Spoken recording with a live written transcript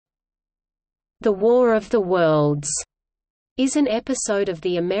The War of the Worlds is an episode of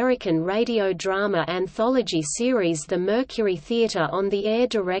the American radio drama anthology series The Mercury Theatre on the Air,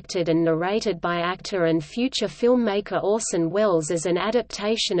 directed and narrated by actor and future filmmaker Orson Welles as an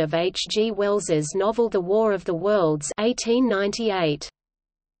adaptation of H. G. Wells's novel The War of the Worlds 1898.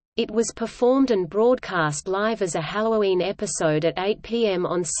 It was performed and broadcast live as a Halloween episode at 8 p.m.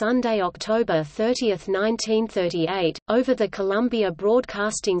 on Sunday, October 30, 1938, over the Columbia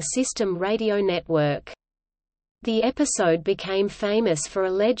Broadcasting System radio network. The episode became famous for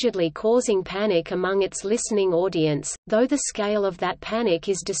allegedly causing panic among its listening audience, though the scale of that panic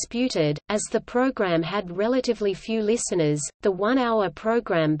is disputed. As the program had relatively few listeners, the one-hour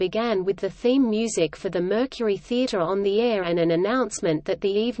program began with the theme music for the Mercury Theatre on the Air and an announcement that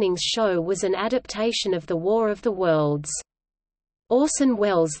the evening's show was an adaptation of The War of the Worlds. Orson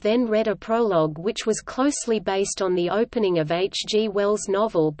Welles then read a prologue which was closely based on the opening of H. G. Wells'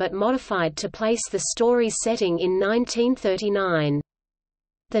 novel but modified to place the story's setting in 1939.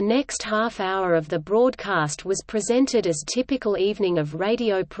 The next half-hour of the broadcast was presented as typical evening of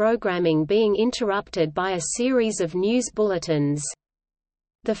radio programming, being interrupted by a series of news bulletins.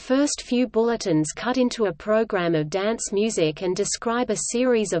 The first few bulletins cut into a program of dance music and describe a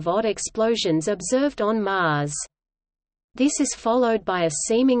series of odd explosions observed on Mars. This is followed by a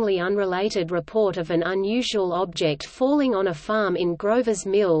seemingly unrelated report of an unusual object falling on a farm in Grover's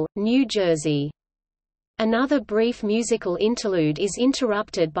Mill, New Jersey. Another brief musical interlude is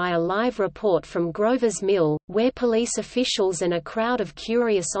interrupted by a live report from Grover's Mill, where police officials and a crowd of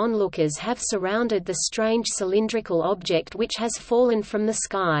curious onlookers have surrounded the strange cylindrical object which has fallen from the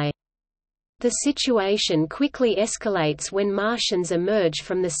sky. The situation quickly escalates when Martians emerge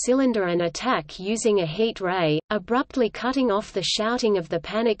from the cylinder and attack using a heat ray, abruptly cutting off the shouting of the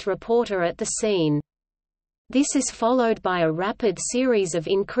panicked reporter at the scene. This is followed by a rapid series of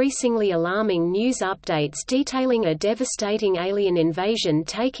increasingly alarming news updates detailing a devastating alien invasion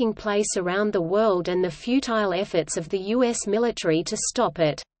taking place around the world and the futile efforts of the U.S. military to stop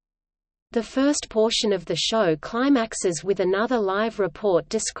it. The first portion of the show climaxes with another live report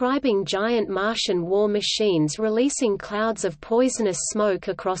describing giant Martian war machines releasing clouds of poisonous smoke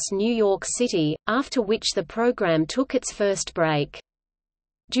across New York City, after which the program took its first break.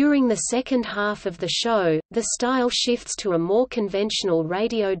 During the second half of the show, the style shifts to a more conventional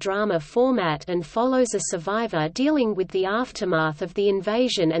radio drama format and follows a survivor dealing with the aftermath of the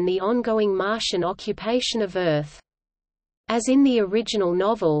invasion and the ongoing Martian occupation of Earth. As in the original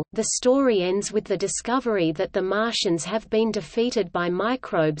novel, the story ends with the discovery that the Martians have been defeated by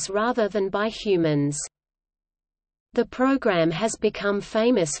microbes rather than by humans. The program has become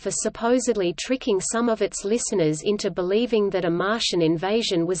famous for supposedly tricking some of its listeners into believing that a Martian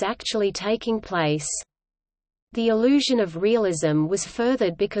invasion was actually taking place. The illusion of realism was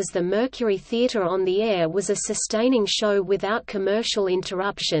furthered because the Mercury Theatre on the Air was a sustaining show without commercial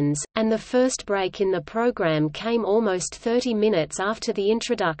interruptions, and the first break in the program came almost 30 minutes after the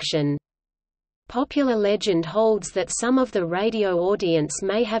introduction. Popular legend holds that some of the radio audience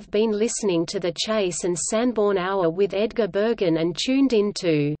may have been listening to the Chase and Sanborn Hour with Edgar Bergen and tuned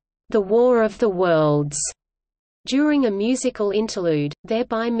into The War of the Worlds during a musical interlude,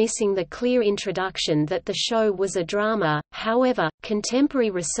 thereby missing the clear introduction that the show was a drama. However,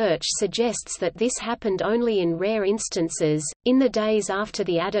 contemporary research suggests that this happened only in rare instances. In the days after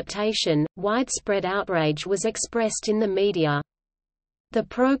the adaptation, widespread outrage was expressed in the media. The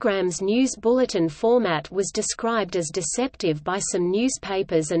program's news bulletin format was described as deceptive by some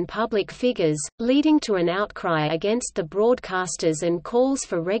newspapers and public figures, leading to an outcry against the broadcasters and calls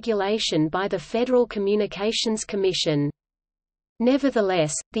for regulation by the Federal Communications Commission.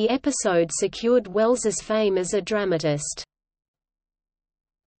 Nevertheless, the episode secured Wells's fame as a dramatist.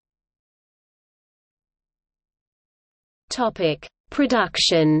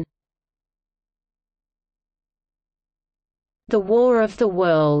 Production. The War of the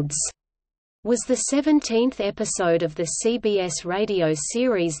Worlds was the 17th episode of the CBS radio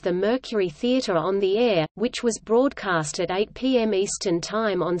series The Mercury Theatre on the Air, which was broadcast at 8 p.m. Eastern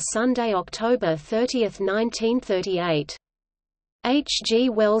Time on Sunday, October 30, 1938. H. G.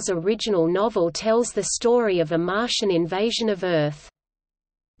 Wells' original novel tells the story of a Martian invasion of Earth.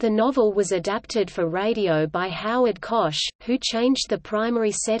 The novel was adapted for radio by Howard Koch, who changed the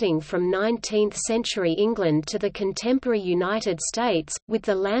primary setting from 19th-century England to the contemporary United States, with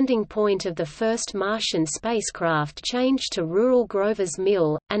the landing point of the first Martian spacecraft changed to rural Grover's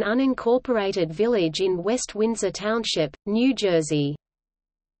Mill, an unincorporated village in West Windsor Township, New Jersey.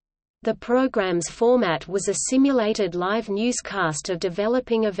 The program's format was a simulated live newscast of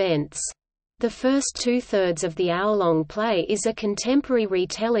developing events. The first two-thirds of the hour-long play is a contemporary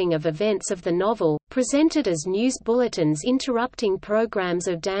retelling of events of the novel, presented as news bulletins interrupting programs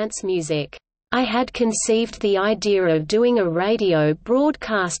of dance music. I had conceived the idea of doing a radio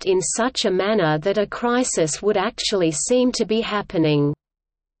broadcast in such a manner that a crisis would actually seem to be happening,"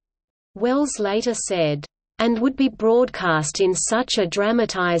 Wells later said, "and would be broadcast in such a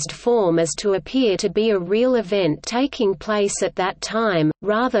dramatized form as to appear to be a real event taking place at that time,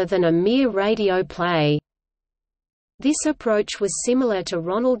 rather than a mere radio play." This approach was similar to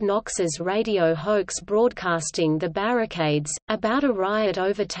Ronald Knox's radio hoax broadcasting The Barricades, about a riot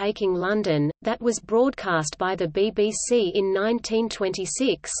overtaking London, that was broadcast by the BBC in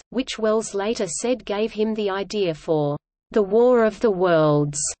 1926, which Wells later said gave him the idea for The War of the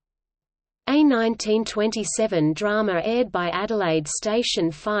Worlds, a 1927 drama aired by Adelaide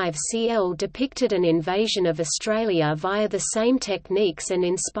Station 5CL depicted an invasion of Australia via the same techniques and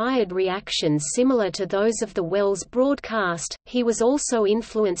inspired reactions similar to those of the Wells broadcast. He was also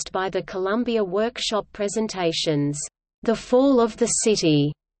influenced by the Columbia Workshop presentations, The Fall of the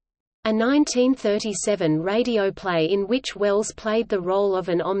City, a 1937 radio play in which Wells played the role of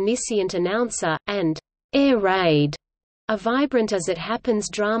an omniscient announcer, and Air Raid, a vibrant as it happens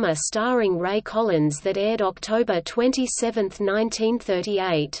drama starring Ray Collins that aired October 27,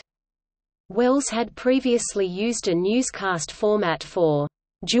 1938. Wells had previously used a newscast format for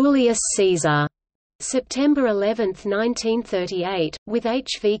Julius Caesar, September 11, 1938, with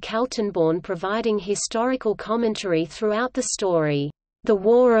H. V. Kaltenborn providing historical commentary throughout the story. The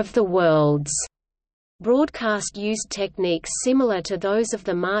War of the Worlds broadcast used techniques similar to those of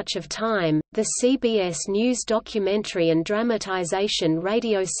the March of Time, the CBS News documentary and dramatization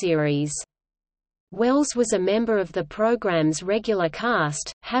radio series. Wells was a member of the program's regular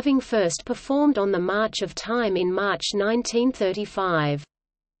cast, having first performed on the March of Time in March 1935.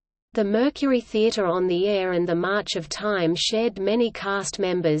 The Mercury Theatre on the Air and the March of Time shared many cast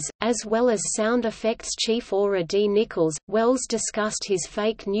members, as well as sound effects chief Aura D. Nichols. Wells discussed his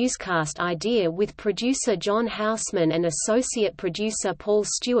fake newscast idea with producer John Houseman and associate producer Paul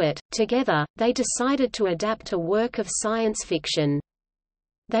Stewart. Together, they decided to adapt a work of science fiction.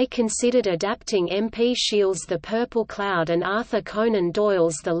 They considered adapting M.P. Shields' The Purple Cloud and Arthur Conan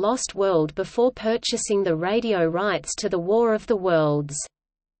Doyle's The Lost World before purchasing the radio rights to The War of the Worlds.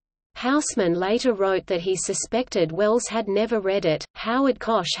 Houseman later wrote that he suspected Wells had never read it. Howard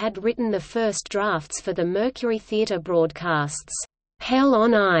Koch had written the first drafts for the Mercury Theatre broadcasts, Hell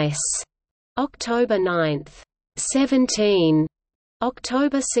on Ice, October 9, 17,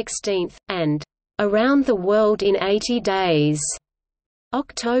 October 16, and Around the World in 80 Days,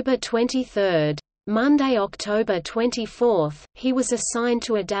 October 23. Monday, October 24, he was assigned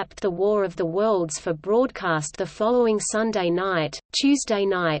to adapt The War of the Worlds for broadcast the following Sunday night. Tuesday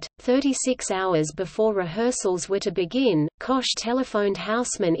night, 36 hours before rehearsals were to begin, Koch telephoned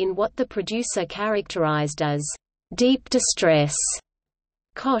Houseman in what the producer characterized as deep distress.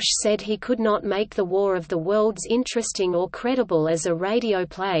 Koch said he could not make The War of the Worlds interesting or credible as a radio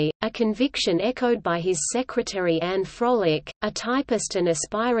play, a conviction echoed by his secretary Anne Frolick, a typist and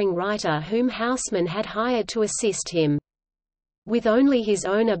aspiring writer whom Houseman had hired to assist him. With only his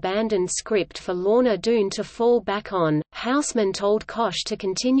own abandoned script for Lorna Doone to fall back on, Houseman told Koch to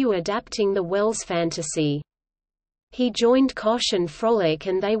continue adapting the Wells fantasy. He joined Koch and Frolick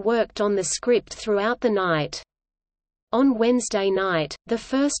and they worked on the script throughout the night. On Wednesday night, the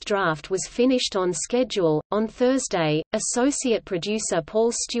first draft was finished on schedule. On Thursday, associate producer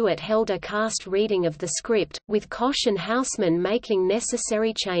Paul Stewart held a cast reading of the script, with Koch and Houseman making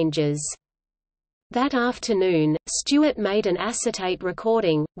necessary changes. That afternoon, Stewart made an acetate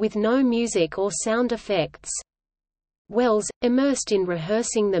recording, with no music or sound effects. Wells, immersed in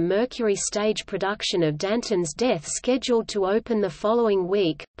rehearsing the Mercury stage production of Danton's Death scheduled to open the following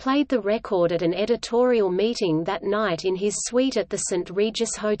week, played the record at an editorial meeting that night in his suite at the St.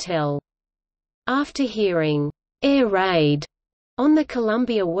 Regis Hotel. After hearing, "Air Raid" on the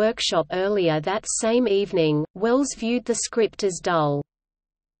Columbia Workshop earlier that same evening, Wells viewed the script as dull.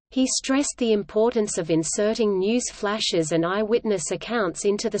 He stressed the importance of inserting news flashes and eyewitness accounts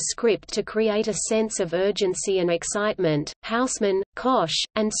into the script to create a sense of urgency and excitement. Houseman, Koch,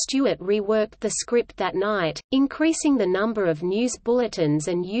 and Stewart reworked the script that night, increasing the number of news bulletins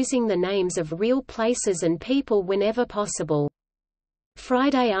and using the names of real places and people whenever possible.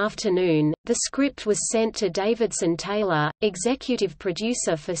 Friday afternoon, the script was sent to Davidson Taylor, executive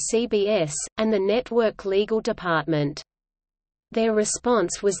producer for CBS, and the network legal department. Their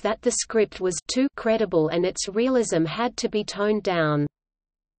response was that the script was too credible and its realism had to be toned down.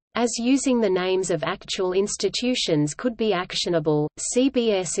 As using the names of actual institutions could be actionable,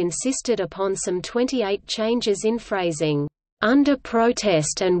 CBS insisted upon some 28 changes in phrasing. Under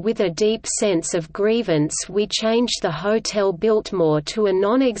protest and with a deep sense of grievance we changed the Hotel Biltmore to a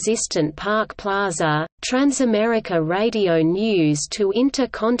non-existent Park Plaza, Transamerica Radio News to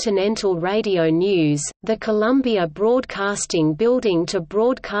Intercontinental Radio News, the Columbia Broadcasting Building to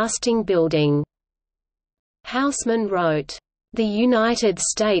Broadcasting Building. Houseman wrote, "The United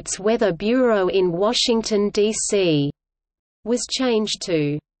States Weather Bureau in Washington, D.C. was changed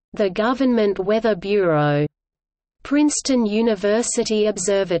to the Government Weather Bureau. Princeton University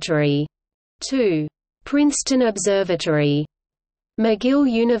Observatory to Princeton Observatory. McGill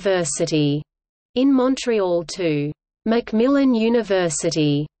University in Montreal to Macmillan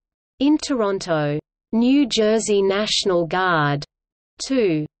University in Toronto. New Jersey National Guard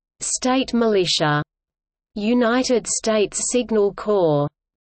to State Militia. United States Signal Corps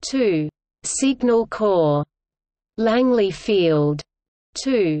to Signal Corps. Langley Field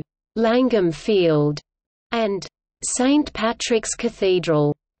to Langham Field, and St. Patrick's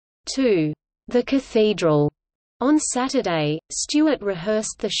Cathedral to the Cathedral. On Saturday, Stewart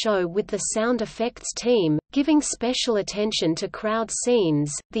rehearsed the show with the sound effects team, giving special attention to crowd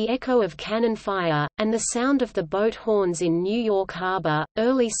scenes, the echo of cannon fire, and the sound of the boat horns in New York Harbor.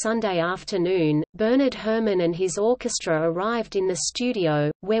 Early Sunday afternoon, Bernard Herrmann and his orchestra arrived in the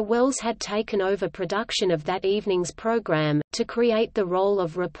studio, where Wells had taken over production of that evening's program. To create the role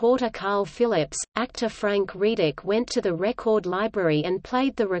of reporter Carl Phillips, actor Frank Readick went to the record library and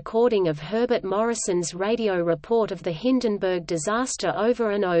played the recording of Herbert Morrison's radio report of the Hindenburg disaster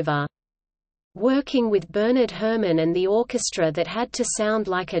over and over. Working with Bernard Herrmann and the orchestra that had to sound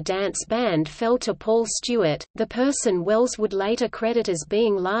like a dance band fell to Paul Stewart, the person Wells would later credit as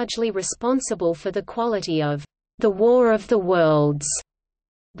being largely responsible for the quality of The War of the Worlds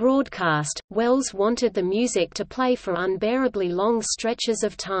broadcast. Wells wanted the music to play for unbearably long stretches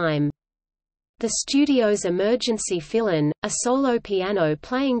of time. The studio's emergency fill-in, a solo piano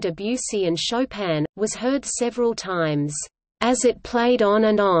playing Debussy and Chopin, was heard several times, as it played on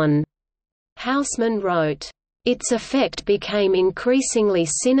and on. Houseman wrote, "Its effect became increasingly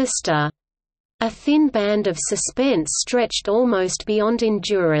sinister. A thin band of suspense stretched almost beyond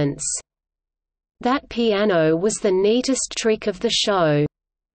endurance. That piano was the neatest trick of the show."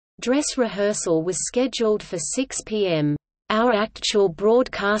 Dress rehearsal was scheduled for 6 p.m. Our actual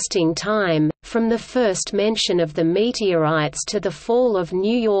broadcasting time, from the first mention of the meteorites to the fall of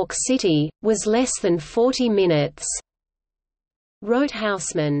New York City, was less than 40 minutes, wrote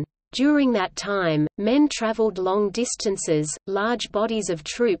Houseman. During that time, men traveled long distances, large bodies of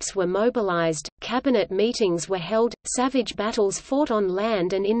troops were mobilized, cabinet meetings were held, savage battles fought on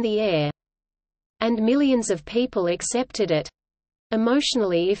land and in the air. And millions of people accepted it.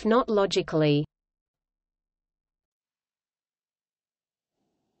 Emotionally if not logically.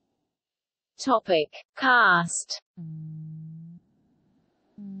 Topic: Cast.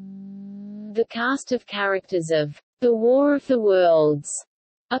 The cast of characters of The War of the Worlds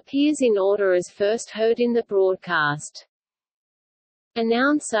appears in order as first heard in the broadcast.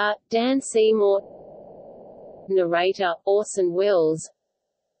 Announcer, Dan Seymour. Narrator, Orson Welles.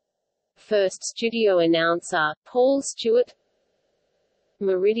 First studio announcer, Paul Stewart.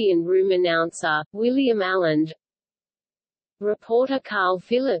 Meridian room announcer, William Alland. Reporter Carl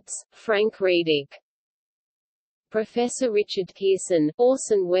Phillips, Frank Readick. Professor Richard Pearson,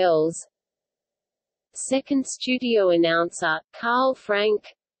 Orson Welles. Second studio announcer, Carl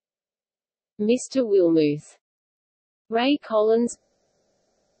Frank. Mr. Wilmuth, Ray Collins.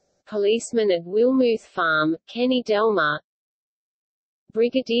 Policeman at Wilmuth Farm, Kenny Delmer.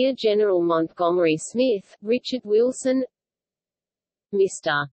 Brigadier General Montgomery Smith, Richard Wilson.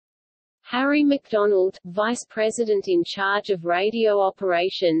 Mr. Harry MacDonald, Vice President in charge of radio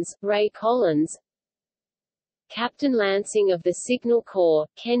operations, Ray Collins. Captain Lansing of the Signal Corps,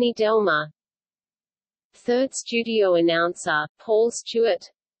 Kenny Delmer. Third studio announcer, Paul Stewart.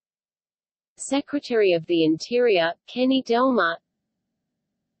 Secretary of the Interior, Kenny Delmer.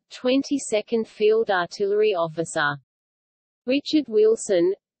 22nd Field Artillery Officer, Richard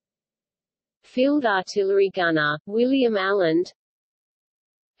Wilson. Field Artillery Gunner, William Alland.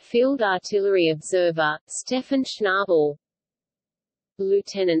 Field Artillery Observer, Stefan Schnabel.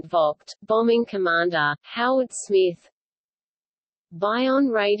 Lieutenant Vogt, Bombing Commander, Howard Smith. Bion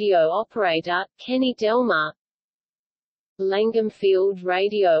Radio Operator, Kenny Delmer. Langham Field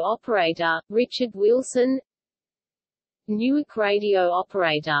Radio Operator, Richard Wilson. Newark Radio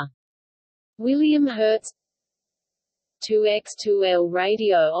Operator, William Hertz. 2X2L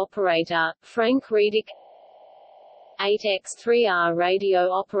Radio Operator, Frank Readick. 8X3R radio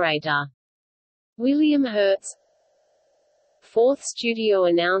operator. William Hertz, fourth studio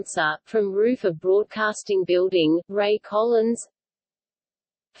announcer, from roof of broadcasting building, Ray Collins.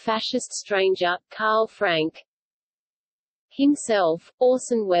 Fascist stranger, Karl Frank. Himself,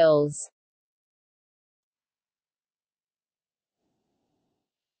 Orson Welles.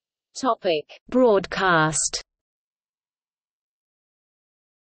 Topic: Broadcast.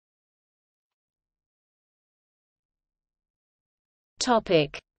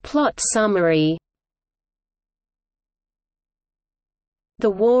 Topic: Plot summary.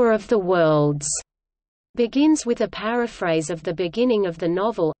 The War of the Worlds begins with a paraphrase of the beginning of the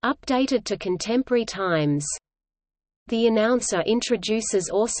novel, updated to contemporary times. The announcer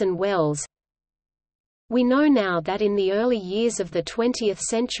introduces Orson Welles. We know now that in the early years of the 20th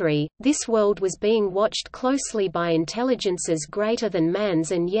century, this world was being watched closely by intelligences greater than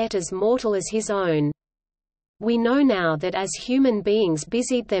man's and yet as mortal as his own. We know now that as human beings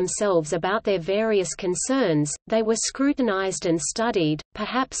busied themselves about their various concerns, they were scrutinized and studied,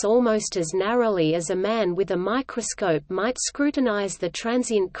 perhaps almost as narrowly as a man with a microscope might scrutinize the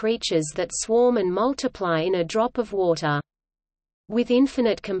transient creatures that swarm and multiply in a drop of water. With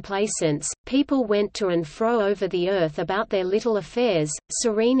infinite complacence, people went to and fro over the earth about their little affairs,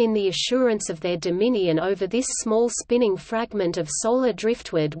 serene in the assurance of their dominion over this small spinning fragment of solar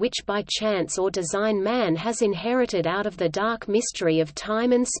driftwood which by chance or design man has inherited out of the dark mystery of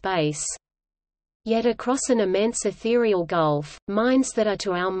time and space. Yet across an immense ethereal gulf, minds that are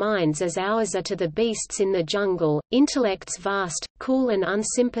to our minds as ours are to the beasts in the jungle, intellects vast, cool and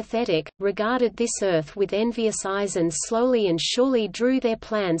unsympathetic, regarded this earth with envious eyes and slowly and surely drew their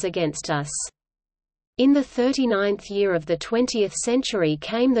plans against us. In the 39th year of the 20th century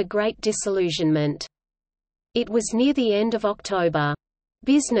came the Great Disillusionment. It was near the end of October.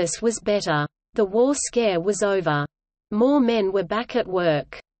 Business was better. The war scare was over. More men were back at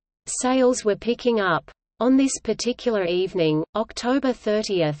work. Sales were picking up. On this particular evening, October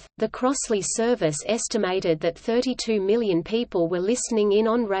 30, the Crossley service estimated that 32 million people were listening in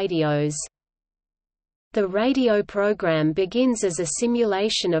on radios. The radio program begins as a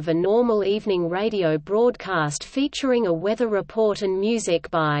simulation of a normal evening radio broadcast featuring a weather report and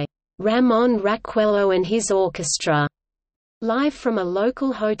music by Ramon Raquello and his orchestra, live from a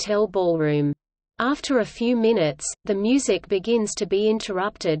local hotel ballroom. After a few minutes, the music begins to be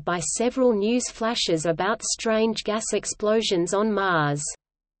interrupted by several news flashes about strange gas explosions on Mars.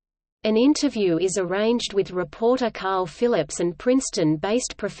 An interview is arranged with reporter Carl Phillips and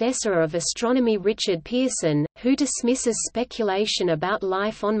Princeton-based professor of astronomy Richard Pearson, who dismisses speculation about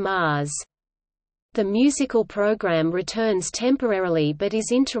life on Mars. The musical program returns temporarily but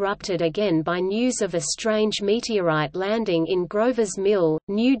is interrupted again by news of a strange meteorite landing in Grover's Mill,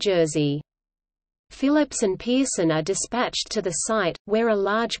 New Jersey. Phillips and Pearson are dispatched to the site, where a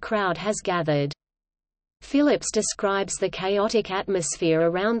large crowd has gathered. Phillips describes the chaotic atmosphere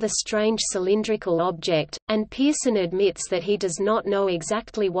around the strange cylindrical object, and Pearson admits that he does not know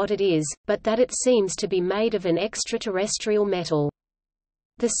exactly what it is, but that it seems to be made of an extraterrestrial metal.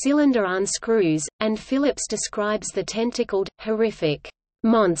 The cylinder unscrews, and Phillips describes the tentacled, horrific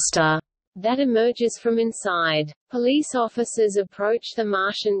monster that emerges from inside. Police officers approach the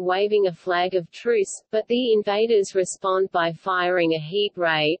Martian waving a flag of truce, but the invaders respond by firing a heat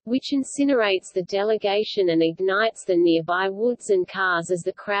ray, which incinerates the delegation and ignites the nearby woods and cars as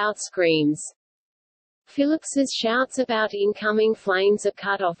the crowd screams. Phillips's shouts about incoming flames are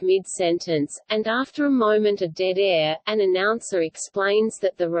cut off mid-sentence, and after a moment of dead air, an announcer explains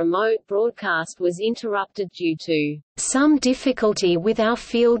that the remote broadcast was interrupted due to some difficulty with our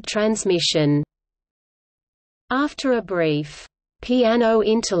field transmission. After a brief piano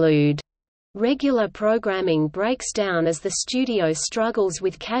interlude, regular programming breaks down as the studio struggles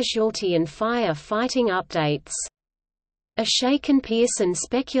with casualty and fire-fighting updates. A shaken Pearson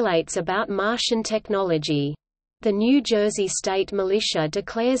speculates about Martian technology. The New Jersey State Militia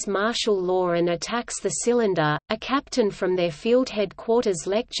declares martial law and attacks the cylinder. A captain from their field headquarters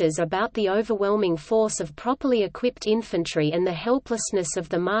lectures about the overwhelming force of properly equipped infantry and the helplessness of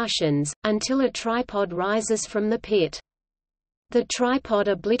the Martians, until a tripod rises from the pit. The tripod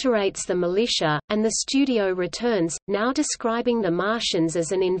obliterates the militia, and the studio returns, now describing the Martians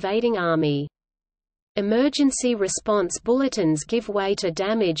as an invading army. Emergency response bulletins give way to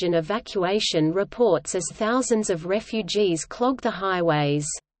damage and evacuation reports as thousands of refugees clog the highways.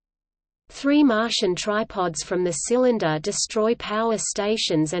 3 Martian tripods from the cylinder destroy power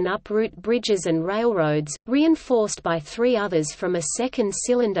stations and uproot bridges and railroads, reinforced by 3 others from a second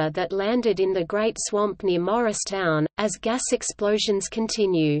cylinder that landed in the Great Swamp near Morristown, as gas explosions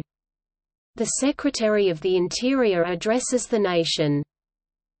continue. The Secretary of the Interior addresses the nation.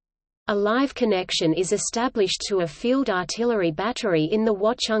 A live connection is established to a field artillery battery in the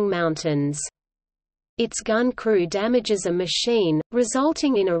Watchung Mountains. Its gun crew damages a machine,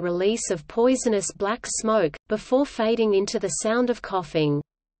 resulting in a release of poisonous black smoke, before fading into the sound of coughing.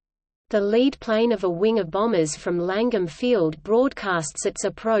 The lead plane of a wing of bombers from Langham Field broadcasts its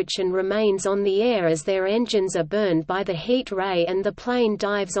approach and remains on the air as their engines are burned by the heat ray and the plane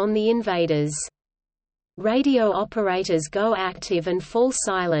dives on the invaders. Radio operators go active and fall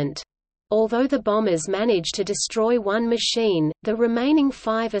silent. Although the bombers manage to destroy one machine, the remaining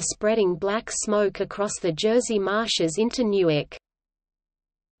 5 are spreading black smoke across the Jersey marshes into Newark.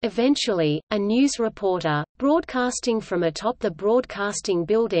 Eventually, a news reporter, broadcasting from atop the broadcasting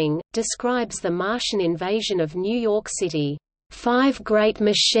building, describes the Martian invasion of New York City. 5 great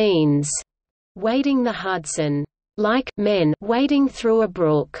machines wading the Hudson. Like men wading through a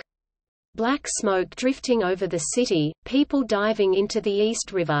brook. Black smoke drifting over the city, people diving into the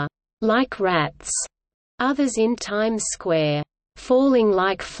East River. Like rats. Others in Times Square. Falling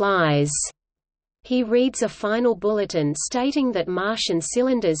like flies. He reads a final bulletin stating that Martian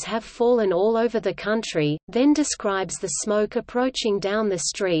cylinders have fallen all over the country, then describes the smoke approaching down the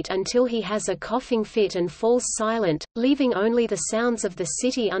street until he has a coughing fit and falls silent, leaving only the sounds of the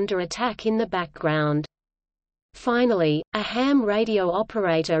city under attack in the background. Finally, a ham radio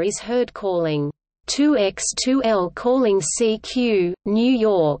operator is heard calling, 2X2L calling CQ, New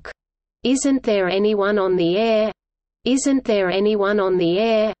York. Isn't there anyone on the air? Isn't there anyone on the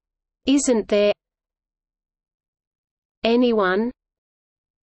air? Isn't there anyone?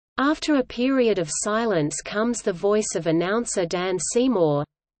 After a period of silence comes the voice of announcer Dan Seymour.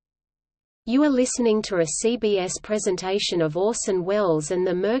 You are listening to a CBS presentation of Orson Welles and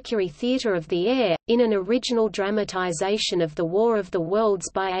the Mercury Theatre of the Air, in an original dramatization of The War of the Worlds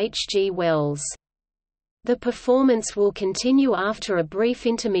by H. G. Wells. The performance will continue after a brief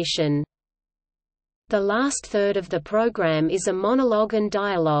intermission. The last third of the program is a monologue and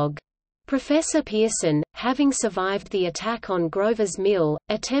dialogue. Professor Pearson, having survived the attack on Grover's Mill,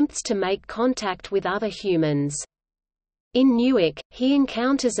 attempts to make contact with other humans. In Newark, he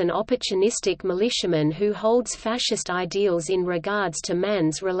encounters an opportunistic militiaman who holds fascist ideals in regards to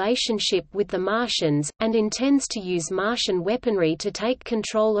man's relationship with the Martians, and intends to use Martian weaponry to take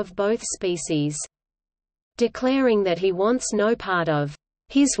control of both species. Declaring that he wants no part of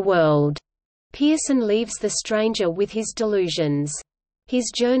his world, Pearson leaves the stranger with his delusions.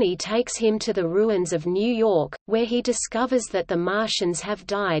 His journey takes him to the ruins of New York, where he discovers that the Martians have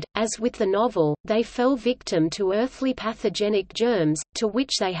died. As with the novel, they fell victim to earthly pathogenic germs, to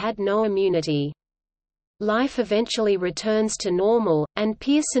which they had no immunity. Life eventually returns to normal, and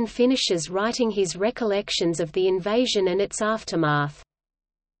Pearson finishes writing his recollections of the invasion and its aftermath.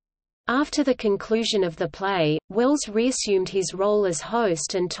 After the conclusion of the play, Wells reassumed his role as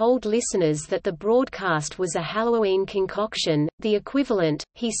host and told listeners that the broadcast was a Halloween concoction, the equivalent,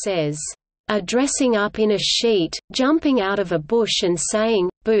 he says, "of dressing up in a sheet, jumping out of a bush and saying,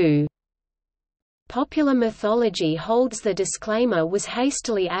 'Boo!'" Popular mythology holds the disclaimer was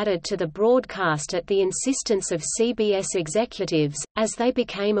hastily added to the broadcast at the insistence of CBS executives, as they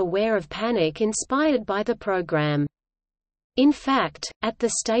became aware of panic inspired by the program. In fact, at the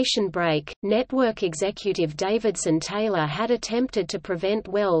station break, network executive Davidson Taylor had attempted to prevent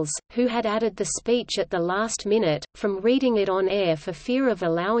Wells, who had added the speech at the last minute, from reading it on air for fear of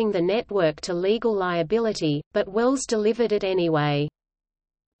allowing the network to legal liability, but Wells delivered it anyway.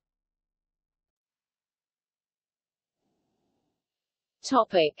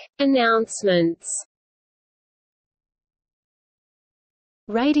 Topic: Announcements.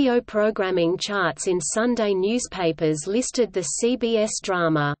 Radio programming charts in Sunday newspapers listed the CBS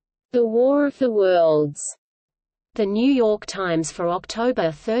drama, The War of the Worlds. The New York Times for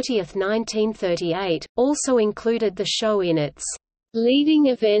October 30, 1938, also included the show in its leading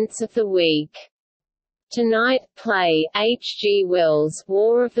events of the week. Tonight, play, H. G. Wells,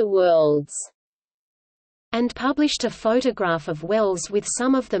 War of the Worlds, and published a photograph of Wells with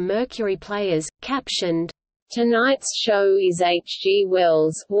some of the Mercury players, captioned, Tonight's show is H. G.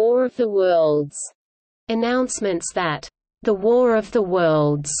 Wells, War of the Worlds. Announcements that The War of the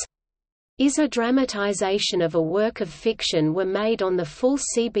Worlds is a dramatization of a work of fiction were made on the full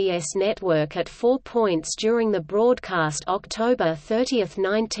CBS network at 4 points during the broadcast October 30,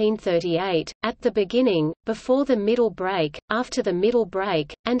 1938, at the beginning, before the middle break, after the middle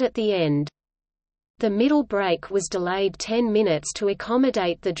break, and at the end. The middle break was delayed 10 minutes to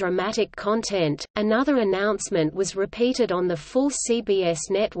accommodate the dramatic content. Another announcement was repeated on the full CBS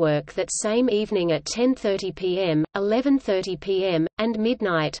network that same evening at 10:30 p.m., 11:30 p.m., and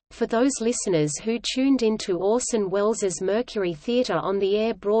midnight. For those listeners who tuned into Orson Welles's Mercury Theatre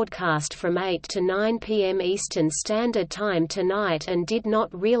on-the-air broadcast from 8 to 9 p.m. Eastern Standard Time tonight and did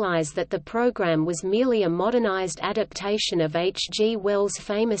not realize that the program was merely a modernized adaptation of H. G. Wells'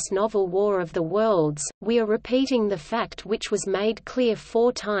 famous novel War of the Worlds, we are repeating the fact which was made clear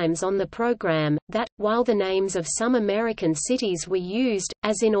 4 times on the program, that, while the names of some American cities were used,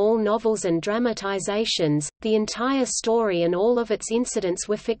 as in all novels and dramatizations, the entire story and all of its incidents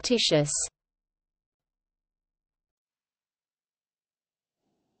were fictitious.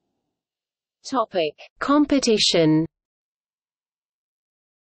 Competition.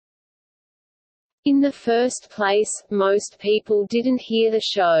 In the first place, most people didn't hear the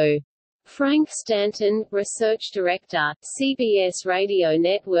show. Frank Stanton, research director, CBS Radio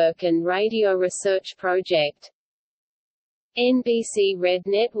Network and Radio Research Project, NBC Red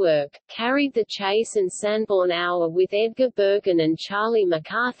Network, carried the Chase and Sanborn Hour with Edgar Bergen and Charlie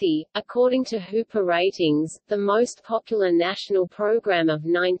McCarthy. According to Hooper ratings, the most popular national program of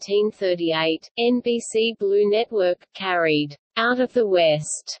 1938, NBC Blue Network, carried Out of the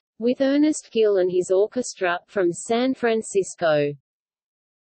West, with Ernest Gill and his orchestra, from San Francisco.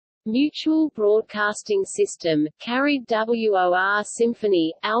 Mutual Broadcasting System, carried WOR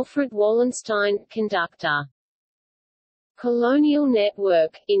Symphony, Alfred Wallenstein, conductor. Colonial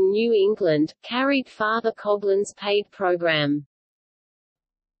Network, in New England, carried Father Coglin's paid program.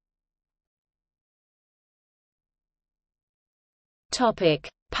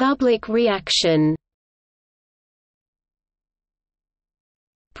 Public reaction.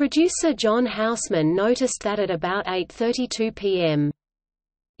 Producer John Houseman noticed that at about 8:32 p.m.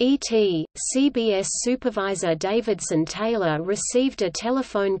 ET, CBS supervisor Davidson Taylor received a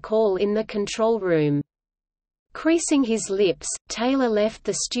telephone call in the control room. Creasing his lips, Taylor left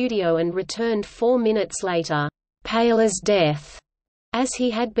the studio and returned 4 minutes later, pale as death, as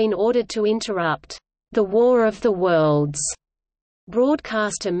he had been ordered to interrupt the War of the Worlds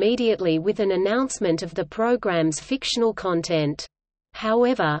broadcast immediately with an announcement of the program's fictional content.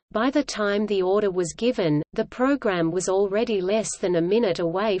 However, by the time the order was given, the program was already less than a minute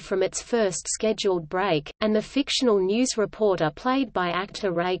away from its first scheduled break, and the fictional news reporter played by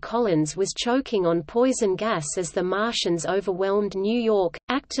actor Ray Collins was choking on poison gas as the Martians overwhelmed New York.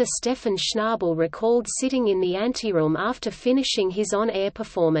 Actor Stefan Schnabel recalled sitting in the anteroom after finishing his on-air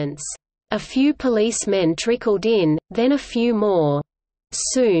performance. A few policemen trickled in, then a few more.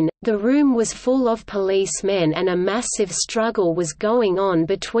 Soon, the room was full of policemen and a massive struggle was going on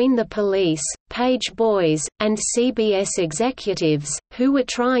between the police, page boys, and CBS executives, who were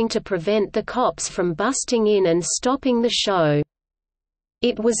trying to prevent the cops from busting in and stopping the show.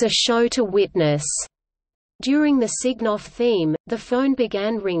 It was a show to witness. During the sign-off theme, the phone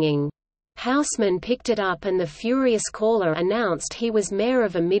began ringing. Houseman picked it up and the furious caller announced he was mayor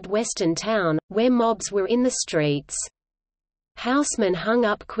of a Midwestern town, where mobs were in the streets. Houseman hung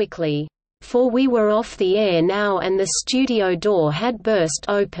up quickly. For we were off the air now and the studio door had burst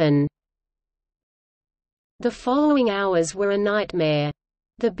open. The following hours were a nightmare.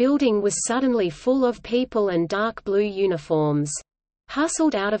 The building was suddenly full of people and dark blue uniforms.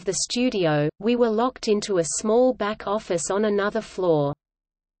 Hustled out of the studio, we were locked into a small back office on another floor.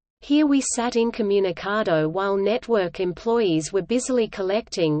 Here we sat incommunicado while network employees were busily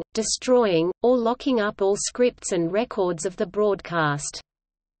collecting, destroying, or locking up all scripts and records of the broadcast.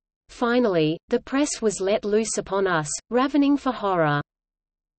 Finally, the press was let loose upon us, ravening for horror.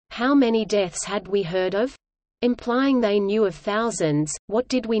 How many deaths had we heard of? Implying they knew of thousands, what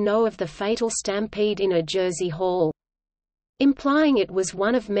did we know of the fatal stampede in a Jersey Hall? Implying it was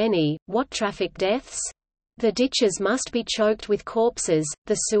one of many, what traffic deaths? The ditches must be choked with corpses,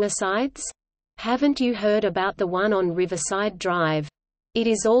 the suicides? Haven't you heard about the one on Riverside Drive? It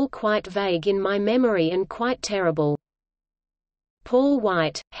is all quite vague in my memory and quite terrible. Paul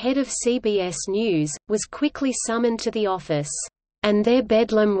White, head of CBS News, was quickly summoned to the office. And there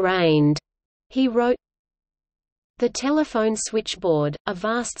bedlam reigned, he wrote. The telephone switchboard, a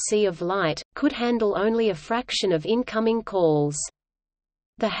vast sea of light, could handle only a fraction of incoming calls.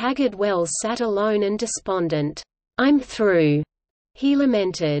 The haggard Wells sat alone and despondent. I'm through, he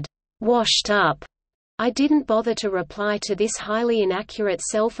lamented. Washed up. I didn't bother to reply to this highly inaccurate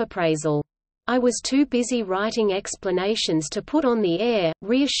self-appraisal. I was too busy writing explanations to put on the air,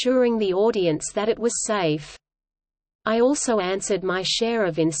 reassuring the audience that it was safe. I also answered my share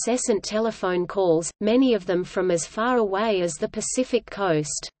of incessant telephone calls, many of them from as far away as the Pacific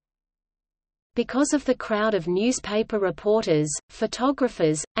coast. Because of the crowd of newspaper reporters,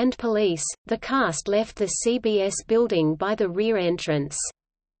 photographers, and police, the cast left the CBS building by the rear entrance.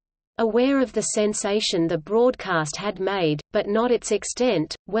 Aware of the sensation the broadcast had made, but not its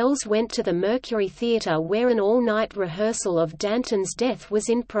extent, Wells went to the Mercury Theatre where an all-night rehearsal of Danton's death was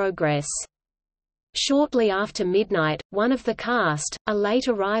in progress. Shortly after midnight, one of the cast, a late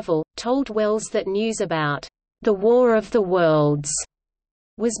arrival, told Wells that news about "The War of the Worlds"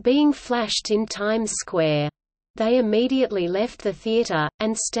 was being flashed in Times Square. They immediately left the theater,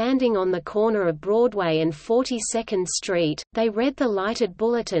 and standing on the corner of Broadway and 42nd Street, they read the lighted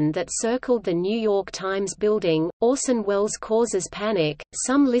bulletin that circled the New York Times building. Orson Welles causes panic.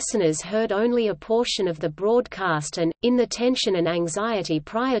 Some listeners heard only a portion of the broadcast and, in the tension and anxiety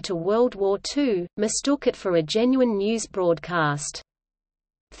prior to World War II, mistook it for a genuine news broadcast.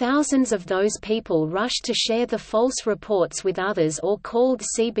 Thousands of those people rushed to share the false reports with others or called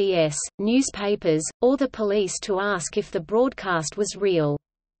CBS, newspapers, or the police to ask if the broadcast was real.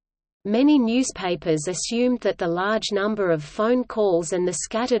 Many newspapers assumed that the large number of phone calls and the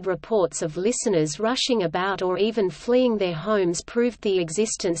scattered reports of listeners rushing about or even fleeing their homes proved the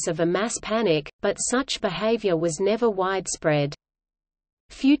existence of a mass panic, but such behavior was never widespread.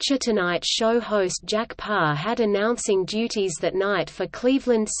 Future Tonight show host Jack Paar had announcing duties that night for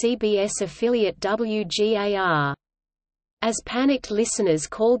Cleveland CBS affiliate WGAR. As panicked listeners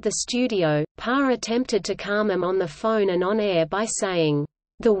called the studio, Paar attempted to calm them on the phone and on air by saying,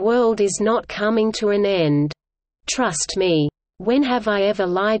 "The world is not coming to an end. Trust me. When have I ever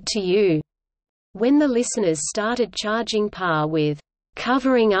lied to you?" When the listeners started charging Paar with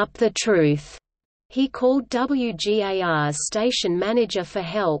covering up the truth, he called WGAR's station manager for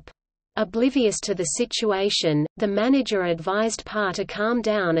help. Oblivious to the situation, the manager advised Paar to calm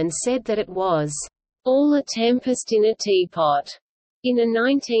down and said that it was all a tempest in a teapot. In a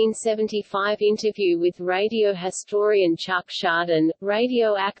 1975 interview with radio historian Chuck Chardon,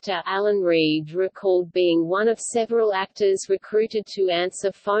 radio actor Alan Reed recalled being one of several actors recruited to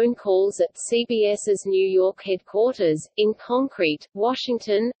answer phone calls at CBS's New York headquarters. In Concrete,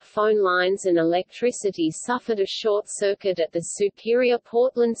 Washington, phone lines and electricity suffered a short circuit at the Superior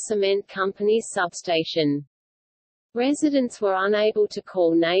Portland Cement Company's substation. Residents were unable to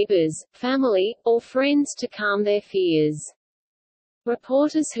call neighbors, family, or friends to calm their fears.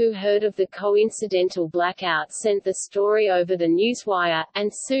 Reporters who heard of the coincidental blackout sent the story over the newswire,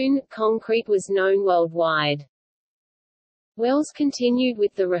 and soon, Concrete was known worldwide. Welles continued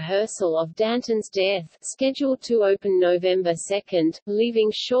with the rehearsal of Danton's death, scheduled to open November 2,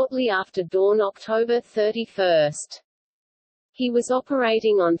 leaving shortly after dawn October 31. He was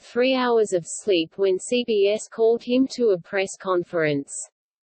operating on 3 hours of sleep when CBS called him to a press conference.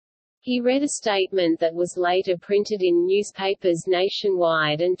 He read a statement that was later printed in newspapers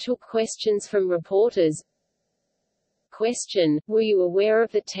nationwide and took questions from reporters. Question: Were you aware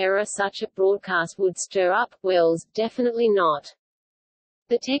of the terror such a broadcast would stir up? Wells: Definitely not.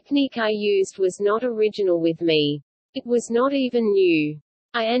 The technique I used was not original with me. It was not even new.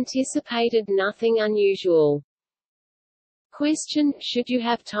 I anticipated nothing unusual. Question: Should you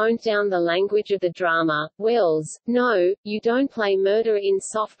have toned down the language of the drama? Wells: No, you don't play murder in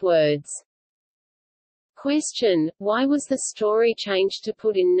soft words. Question: Why was the story changed to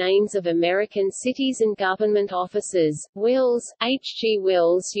put in names of American cities and government offices? Wells: H. G.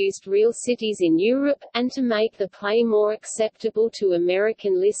 Wells used real cities in Europe, and to make the play more acceptable to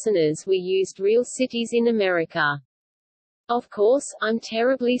American listeners we used real cities in America. Of course, I'm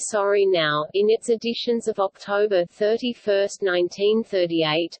terribly sorry now. In its editions of October 31,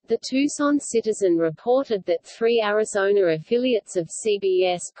 1938, the Tucson Citizen reported that 3 Arizona affiliates of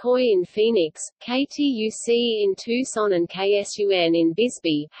CBS KOI in Phoenix, KTUC in Tucson and KSUN in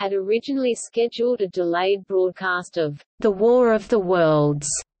Bisbee, had originally scheduled a delayed broadcast of The War of the Worlds.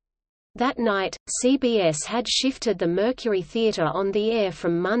 That night, CBS had shifted the Mercury Theatre on the air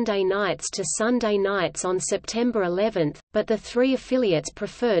from Monday nights to Sunday nights on September 11, but the 3 affiliates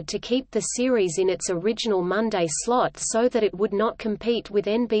preferred to keep the series in its original Monday slot so that it would not compete with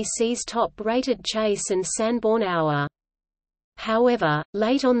NBC's top-rated Chase and Sanborn Hour. However,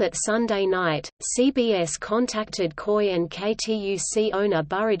 late on that Sunday night, CBS contacted KOI and KTUC owner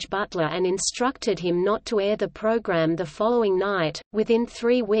Burrage Butler and instructed him not to air the program the following night. Within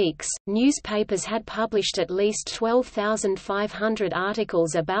 3 weeks, newspapers had published at least 12,500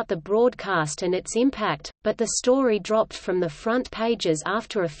 articles about the broadcast and its impact, but the story dropped from the front pages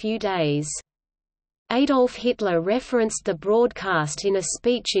after a few days. Adolf Hitler referenced the broadcast in a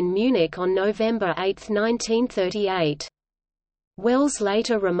speech in Munich on November 8, 1938. Wells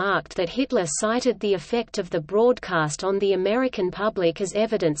later remarked that Hitler cited the effect of the broadcast on the American public as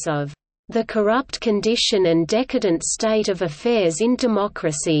evidence of "The corrupt condition and decadent state of affairs in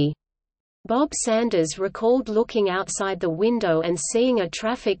democracy." Bob Sanders recalled looking outside the window and seeing a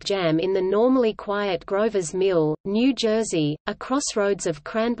traffic jam in the normally quiet Grover's Mill, New Jersey, a crossroads of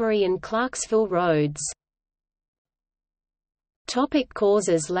Cranberry and Clarksville roads.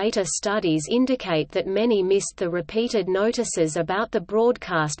 Causes. Later studies indicate that many missed the repeated notices about the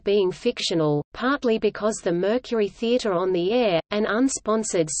broadcast being fictional, partly because the Mercury Theatre on the Air, an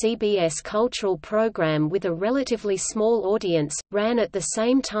unsponsored CBS cultural program with a relatively small audience, ran at the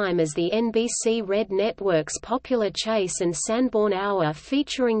same time as the NBC Red Network's popular Chase and Sanborn Hour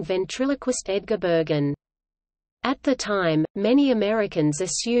featuring ventriloquist Edgar Bergen. At the time, many Americans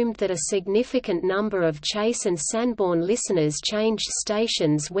assumed that a significant number of Chase and Sanborn listeners changed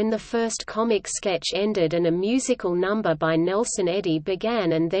stations when the first comic sketch ended and a musical number by Nelson Eddy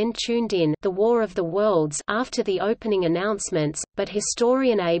began and then tuned in The War of the Worlds after the opening announcements, but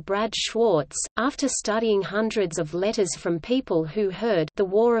historian A. Brad Schwartz, after studying hundreds of letters from people who heard The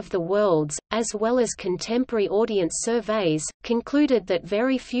War of the Worlds, as well as contemporary audience surveys, concluded that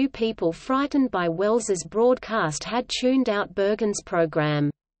very few people frightened by Wells's broadcast had tuned out Bergen's program.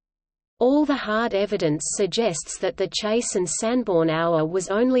 All the hard evidence suggests that the Chase and Sanborn Hour was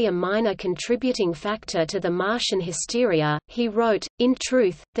only a minor contributing factor to the Martian hysteria. He wrote, "In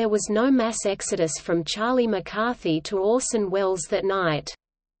truth, there was no mass exodus from Charlie McCarthy to Orson Welles that night.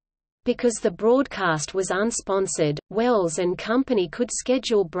 Because the broadcast was unsponsored, Welles and company could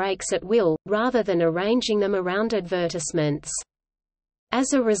schedule breaks at will, rather than arranging them around advertisements.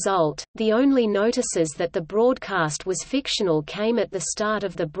 As a result, the only notices that the broadcast was fictional came at the start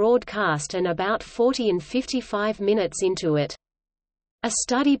of the broadcast and about 40 and 55 minutes into it." A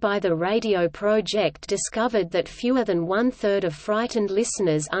study by the Radio Project discovered that fewer than one-third of frightened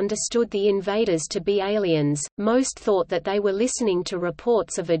listeners understood the invaders to be aliens. Most thought that they were listening to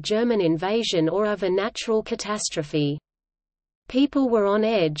reports of a German invasion or of a natural catastrophe. "People were on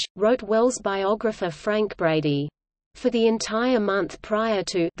edge," wrote Welles biographer Frank Brady. For the entire month prior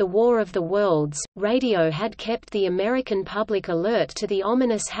to The War of the Worlds, radio had kept the American public alert to the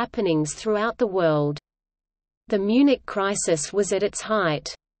ominous happenings throughout the world. The Munich crisis was at its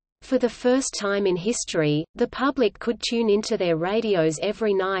height. For the first time in history, the public could tune into their radios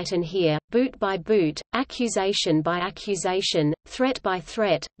every night and hear, boot by boot, accusation by accusation, threat by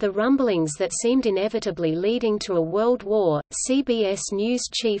threat, the rumblings that seemed inevitably leading to a world war. CBS News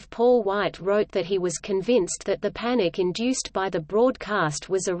chief Paul White wrote that he was convinced that the panic induced by the broadcast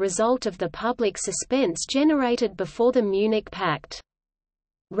was a result of the public suspense generated before the Munich Pact.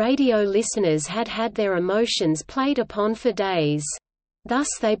 Radio listeners had had their emotions played upon for days. Thus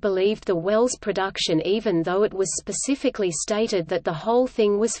they believed the Welles production even though it was specifically stated that the whole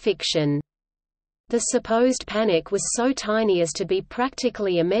thing was fiction. The supposed panic was so tiny as to be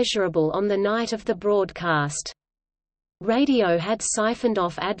practically immeasurable on the night of the broadcast. Radio had siphoned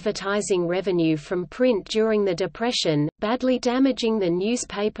off advertising revenue from print during the Depression, badly damaging the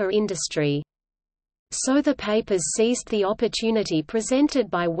newspaper industry. So the papers seized the opportunity presented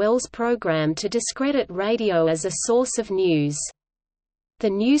by Welles' program to discredit radio as a source of news. The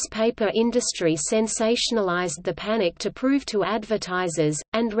newspaper industry sensationalized the panic to prove to advertisers,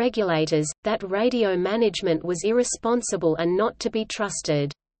 and regulators, that radio management was irresponsible and not to be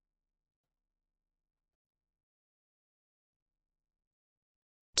trusted.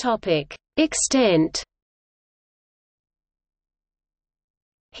 Extent.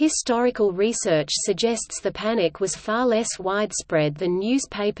 Historical research suggests the panic was far less widespread than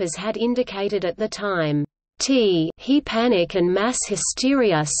newspapers had indicated at the time. He panic and mass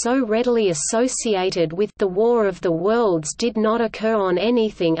hysteria so readily associated with the War of the Worlds did not occur on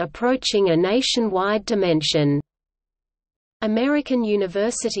anything approaching a nationwide dimension. American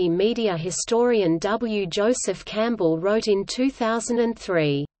University media historian W. Joseph Campbell wrote in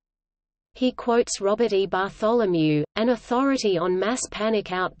 2003. He quotes Robert E. Bartholomew, an authority on mass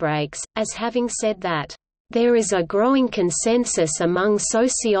panic outbreaks, as having said that, "There is a growing consensus among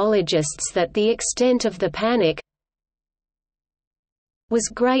sociologists that the extent of the panic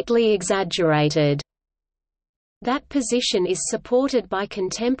was greatly exaggerated." That position is supported by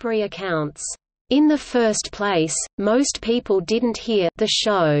contemporary accounts. "In the first place, most people didn't hear the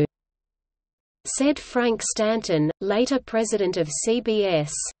show," said Frank Stanton, later president of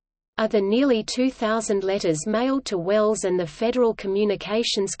CBS. Are the nearly 2,000 letters mailed to Welles and the Federal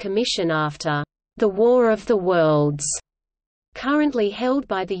Communications Commission after The War of the Worlds, currently held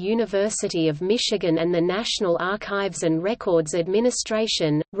by the University of Michigan and the National Archives and Records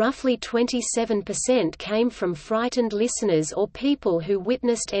Administration, roughly 27% came from frightened listeners or people who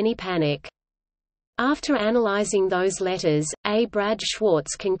witnessed any panic. After analyzing those letters, A. Brad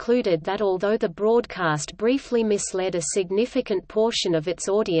Schwartz concluded that although the broadcast briefly misled a significant portion of its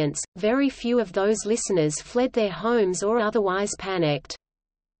audience, very few of those listeners fled their homes or otherwise panicked.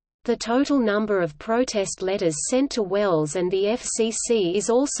 The total number of protest letters sent to Wells and the FCC is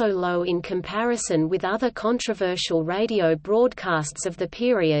also low in comparison with other controversial radio broadcasts of the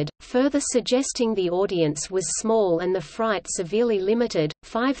period, further suggesting the audience was small and the fright severely limited.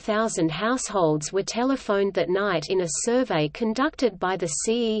 5,000 households were telephoned that night in a survey conducted by the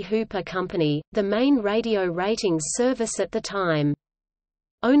C. E. Hooper Company, the main radio ratings service at the time.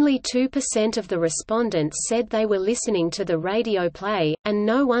 Only 2% of the respondents said they were listening to the radio play, and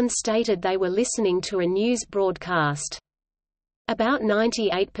no one stated they were listening to a news broadcast. About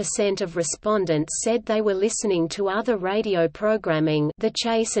 98% of respondents said they were listening to other radio programming. The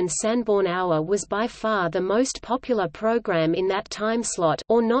Chase and Sanborn Hour was by far the most popular program in that time slot,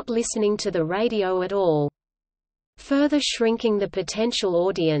 or not listening to the radio at all. Further shrinking the potential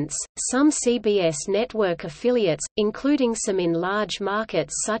audience, some CBS network affiliates, including some in large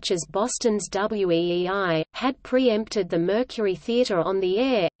markets such as Boston's WEEI, had preempted the Mercury Theatre on the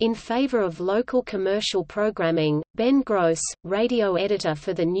air, in favor of local commercial programming. Ben Gross, radio editor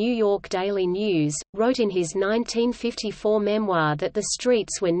for the New York Daily News, wrote in his 1954 memoir that the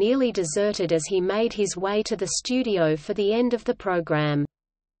streets were nearly deserted as he made his way to the studio for the end of the program.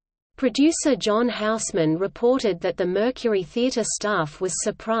 Producer John Houseman reported that the Mercury Theatre staff was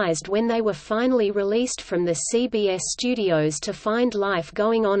surprised when they were finally released from the CBS studios to find life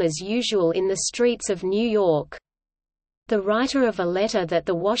going on as usual in the streets of New York. The writer of a letter that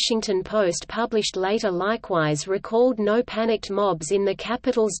The Washington Post published later likewise recalled no panicked mobs in the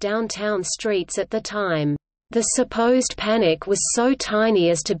capital's downtown streets at the time. The supposed panic was so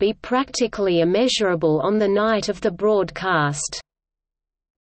tiny as to be practically immeasurable on the night of the broadcast.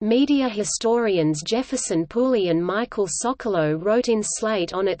 Media historians Jefferson Pooley and Michael Socolow wrote in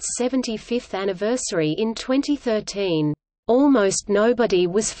Slate on its 75th anniversary in 2013, "Almost nobody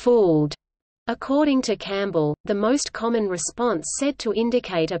was fooled." According to Campbell, the most common response said to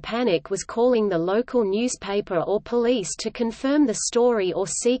indicate a panic was calling the local newspaper or police to confirm the story or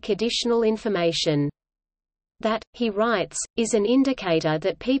seek additional information. That, he writes, is an indicator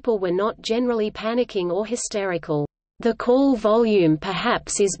that people were not generally panicking or hysterical. The call volume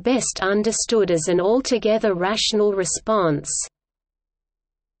perhaps is best understood as an altogether rational response.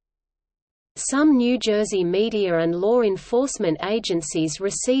 Some New Jersey media and law enforcement agencies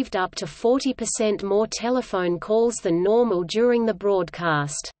received up to 40% more telephone calls than normal during the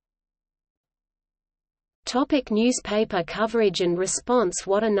broadcast. Newspaper coverage and response.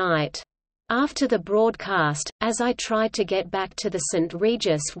 What a night! After the broadcast, as I tried to get back to the St.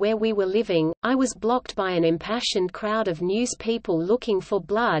 Regis where we were living, I was blocked by an impassioned crowd of news people looking for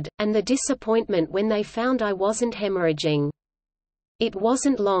blood, and the disappointment when they found I wasn't hemorrhaging. It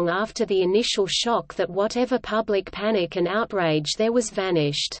wasn't long after the initial shock that whatever public panic and outrage there was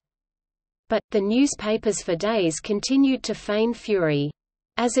vanished. But, the newspapers for days continued to feign fury.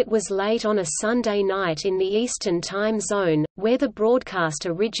 As it was late on a Sunday night in the Eastern Time Zone, where the broadcast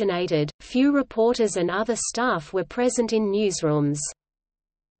originated, few reporters and other staff were present in newsrooms.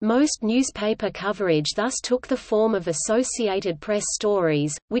 Most newspaper coverage thus took the form of Associated Press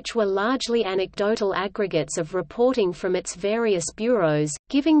stories, which were largely anecdotal aggregates of reporting from its various bureaus,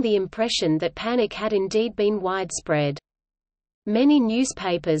 giving the impression that panic had indeed been widespread. Many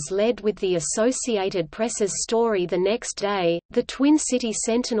newspapers led with the Associated Press's story the next day. The Twin City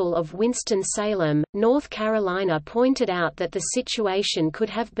Sentinel of Winston-Salem, North Carolina pointed out that the situation could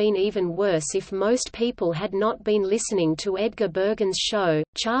have been even worse if most people had not been listening to Edgar Bergen's show.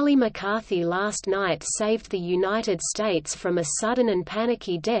 Charlie McCarthy last night saved the United States from a sudden and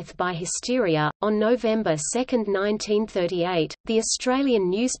panicky death by hysteria. On November 2, 1938, the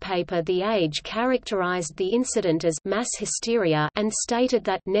Australian newspaper The Age characterized the incident as mass hysteria and stated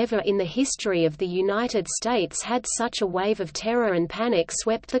that never in the history of the United States had such a wave of terror and panic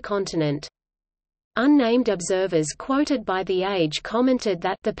swept the continent. Unnamed observers quoted by The Age commented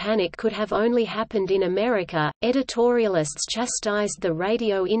that the panic could have only happened in America. Editorialists chastised the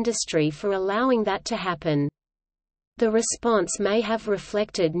radio industry for allowing that to happen. The response may have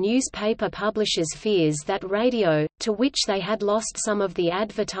reflected newspaper publishers' fears that radio, to which they had lost some of the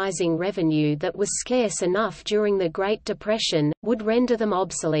advertising revenue that was scarce enough during the Great Depression, would render them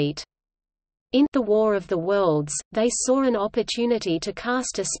obsolete. In The War of the Worlds, they saw an opportunity to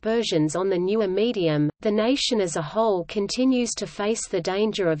cast aspersions on the newer medium. The nation as a whole continues to face the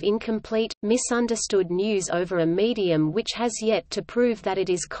danger of incomplete, misunderstood news over a medium which has yet to prove that it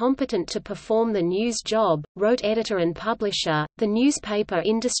is competent to perform the news job, wrote editor and publisher. The newspaper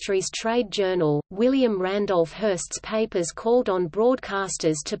industry's trade journal, William Randolph Hearst's papers called on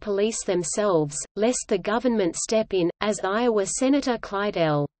broadcasters to police themselves, lest the government step in, as Iowa Senator Clyde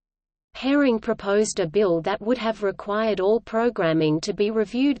L. Herring proposed a bill that would have required all programming to be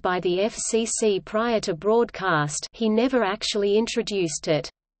reviewed by the FCC prior to broadcast. He never actually introduced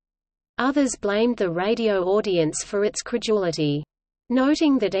it. Others blamed the radio audience for its credulity.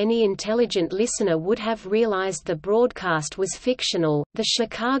 Noting that any intelligent listener would have realized the broadcast was fictional, the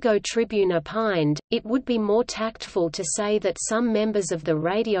Chicago Tribune opined, it would be more tactful to say that some members of the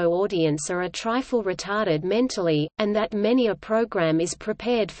radio audience are a trifle retarded mentally, and that many a program is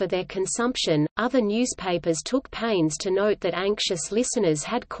prepared for their consumption. Other newspapers took pains to note that anxious listeners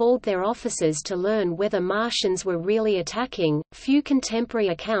had called their offices to learn whether Martians were really attacking. Few contemporary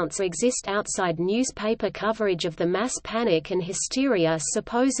accounts exist outside newspaper coverage of the mass panic and hysteria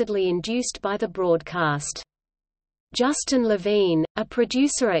supposedly induced by the broadcast. Justin Levine, a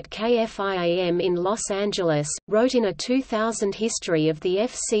producer at KFIAM in Los Angeles, wrote in a 2000 history of the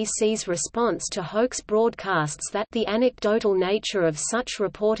FCC's response to hoax broadcasts that the anecdotal nature of such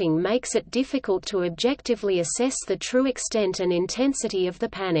reporting makes it difficult to objectively assess the true extent and intensity of the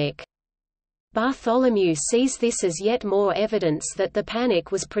panic. Bartholomew sees this as yet more evidence that the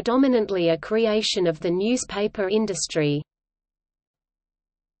panic was predominantly a creation of the newspaper industry.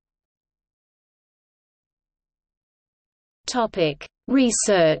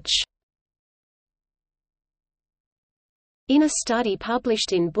 Research. In a study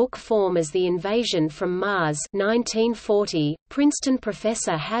published in book form as The Invasion from Mars 1940, Princeton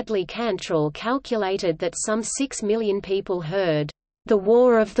professor Hadley Cantrell calculated that some 6 million people heard The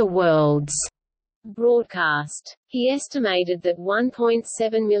War of the Worlds broadcast. He estimated that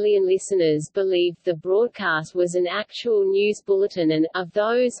 1.7 million listeners believed the broadcast was an actual news bulletin and, of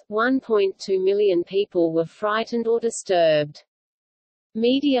those, 1.2 million people were frightened or disturbed.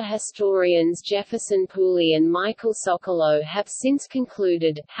 Media historians Jefferson Pooley and Michael Sokolow have since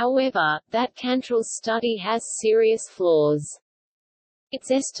concluded, however, that Cantrell's study has serious flaws. Its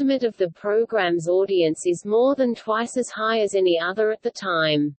estimate of the program's audience is more than twice as high as any other at the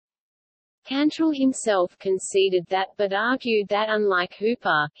time. Cantrell himself conceded that, but argued that unlike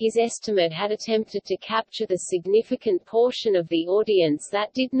Hooper, his estimate had attempted to capture the significant portion of the audience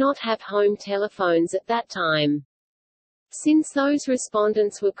that did not have home telephones at that time. Since those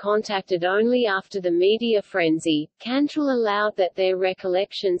respondents were contacted only after the media frenzy, Cantrell allowed that their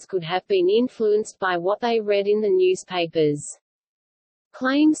recollections could have been influenced by what they read in the newspapers.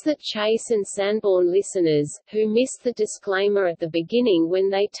 Claims that Chase and Sanborn listeners, who missed the disclaimer at the beginning when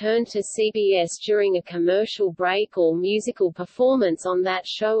they turned to CBS during a commercial break or musical performance on that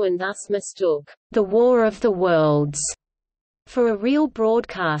show and thus mistook The War of the Worlds for a real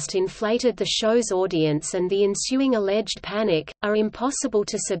broadcast, inflated the show's audience, and the ensuing alleged panic, are impossible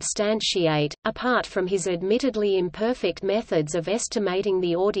to substantiate. Apart from his admittedly imperfect methods of estimating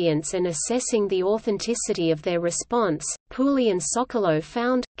the audience and assessing the authenticity of their response, Pooley and Sokolow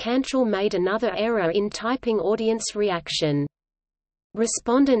found, Cantrell made another error in typing audience reaction.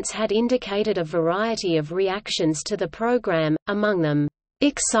 Respondents had indicated a variety of reactions to the program, among them,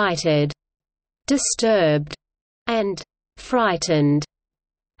 excited, disturbed, and frightened.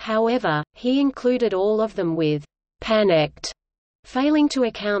 However, he included all of them with panicked, failing to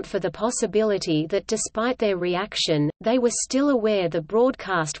account for the possibility that despite their reaction, they were still aware the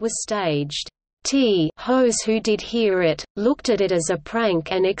broadcast was staged. Those who did hear it, looked at it as a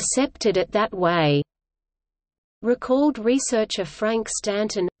prank and accepted it that way. Recalled researcher Frank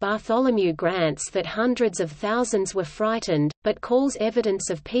Stanton. Bartholomew grants that hundreds of thousands were frightened, but calls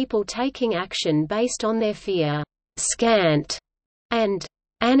evidence of people taking action based on their fear scant and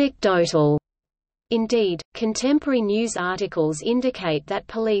anecdotal. Indeed, contemporary news articles indicate that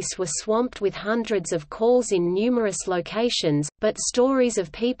police were swamped with hundreds of calls in numerous locations, but stories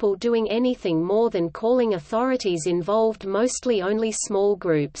of people doing anything more than calling authorities involved mostly only small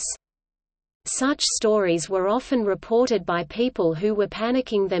groups. Such stories were often reported by people who were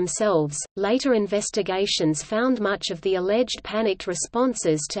panicking themselves. Later investigations found much of the alleged panicked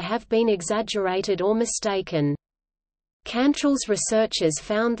responses to have been exaggerated or mistaken. Cantrell's researchers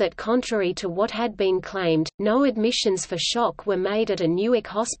found that contrary to what had been claimed, no admissions for shock were made at a Newark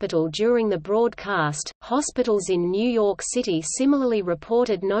hospital during the broadcast. Hospitals in New York City similarly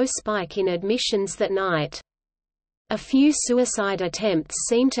reported no spike in admissions that night. A few suicide attempts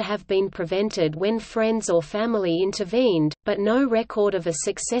seem to have been prevented when friends or family intervened, but no record of a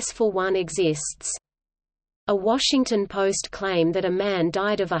successful one exists. A Washington Post claim that a man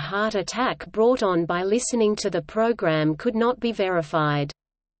died of a heart attack brought on by listening to the program could not be verified.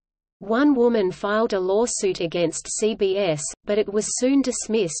 One woman filed a lawsuit against CBS, but it was soon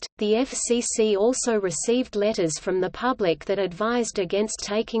dismissed. The FCC also received letters from the public that advised against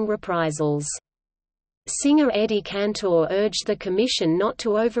taking reprisals. Singer Eddie Cantor urged the commission not to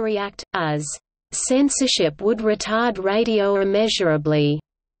overreact, as censorship would retard radio immeasurably.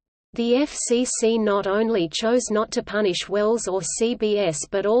 The FCC not only chose not to punish Wells or CBS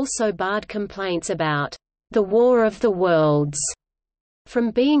but also barred complaints about the War of the Worlds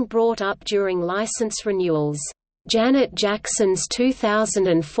from being brought up during license renewals. Janet Jackson's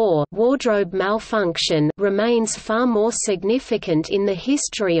 2004 wardrobe malfunction remains far more significant in the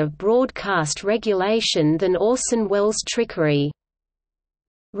history of broadcast regulation than Orson Welles' trickery,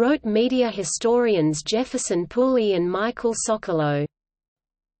 wrote media historians Jefferson Pooley and Michael Socolow.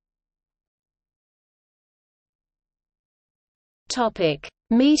 Topic: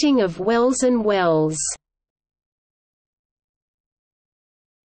 Meeting of Wells and Wells.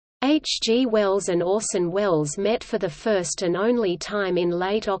 H. G. Wells and Orson Welles met for the first and only time in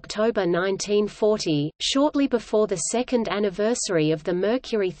late October 1940, shortly before the second anniversary of the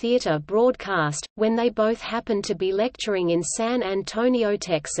Mercury Theatre broadcast, when they both happened to be lecturing in San Antonio,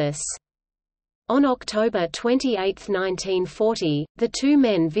 Texas. On October 28, 1940, the two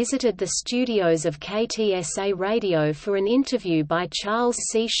men visited the studios of KTSA Radio for an interview by Charles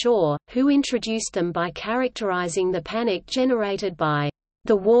C. Shaw, who introduced them by characterizing the panic generated by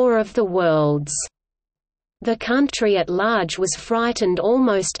the War of the Worlds. The country at large was frightened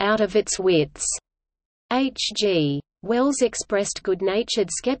almost out of its wits. H. G. Wells expressed good-natured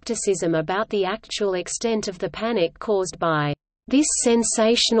skepticism about the actual extent of the panic caused by this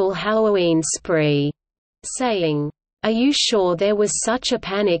sensational Halloween spree, saying, "Are you sure there was such a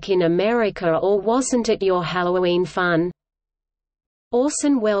panic in America, or wasn't it your Halloween fun?"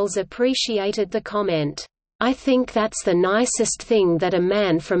 Orson Welles appreciated the comment, "I think that's the nicest thing that a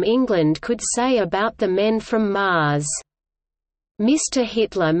man from England could say about the men from Mars. Mr.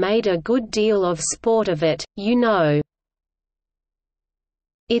 Hitler made a good deal of sport of it, you know.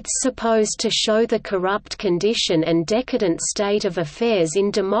 It's supposed to show the corrupt condition and decadent state of affairs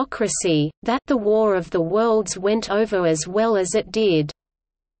in democracy, that the War of the Worlds went over as well as it did.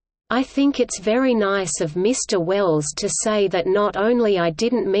 I think it's very nice of Mr. Wells to say that not only I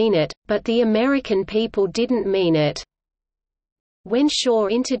didn't mean it, but the American people didn't mean it." When Shaw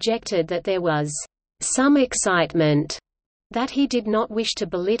interjected that there was some excitement that he did not wish to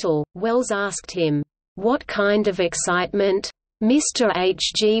belittle, Wells asked him, "What kind of excitement? Mr.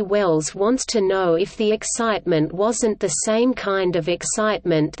 H. G. Wells wants to know if the excitement wasn't the same kind of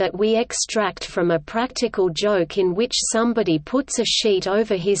excitement that we extract from a practical joke in which somebody puts a sheet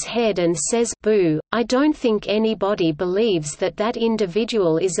over his head and says, 'Boo, I don't think anybody believes that that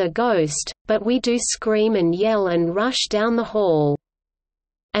individual is a ghost, but we do scream and yell and rush down the hall.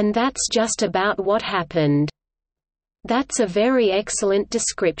 And that's just about what happened. That's a very excellent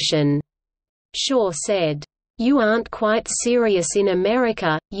description.'" Shaw said, "You aren't quite serious in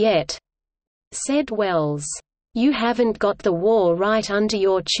America, yet," said Wells. "You haven't got the war right under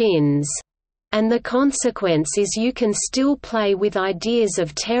your chins. And the consequence is you can still play with ideas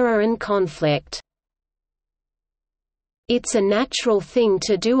of terror and conflict. It's a natural thing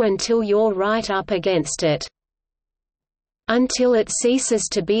to do until you're right up against it. Until it ceases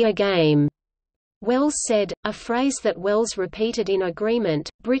to be a game." Wells said, a phrase that Wells repeated in agreement.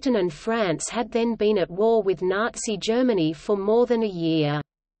 Britain and France had then been at war with Nazi Germany for more than a year.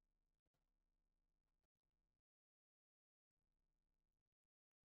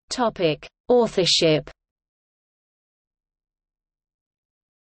 Topic: Authorship.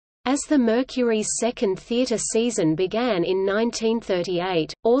 As the Mercury's second theatre season began in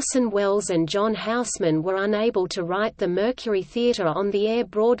 1938, Orson Welles and John Houseman were unable to write the Mercury Theatre on-the-air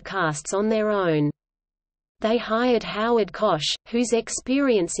broadcasts on their own. They hired Howard Koch, whose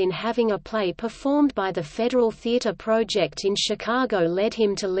experience in having a play performed by the Federal Theatre Project in Chicago led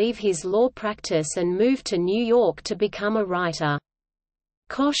him to leave his law practice and move to New York to become a writer.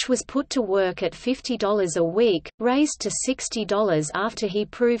 Koch was put to work at $50 a week, raised to $60 after he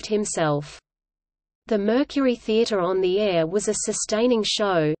proved himself. The Mercury Theatre on the Air was a sustaining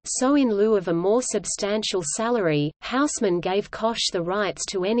show, so in lieu of a more substantial salary, Houseman gave Koch the rights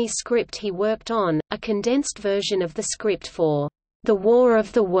to any script he worked on, a condensed version of the script for The War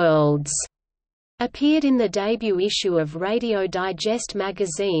of the Worlds, appeared in the debut issue of Radio Digest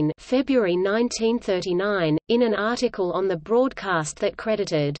magazine, February 1939, in an article on the broadcast that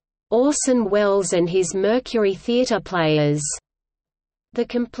credited Orson Welles and his Mercury Theatre players. The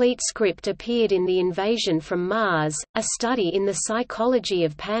complete script appeared in The Invasion from Mars, A Study in the Psychology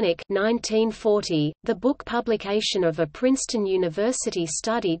of Panic 1940, the book publication of a Princeton University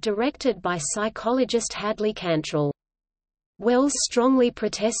study directed by psychologist Hadley Cantrell. Welles strongly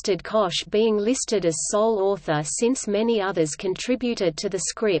protested Koch being listed as sole author since many others contributed to the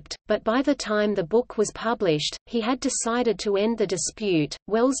script, but by the time the book was published, he had decided to end the dispute.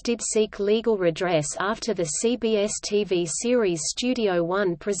 Welles did seek legal redress after the CBS TV series Studio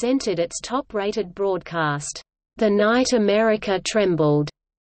One presented its top-rated broadcast, The Night America Trembled,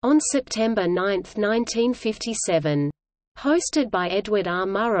 on September 9, 1957. Hosted by Edward R.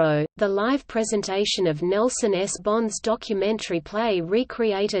 Murrow, the live presentation of Nelson S. Bond's documentary play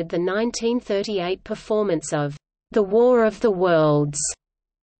recreated the 1938 performance of The War of the Worlds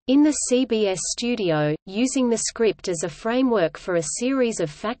in the CBS studio, using the script as a framework for a series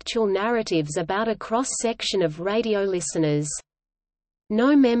of factual narratives about a cross-section of radio listeners.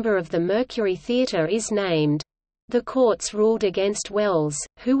 No member of the Mercury Theatre is named. The courts ruled against Welles,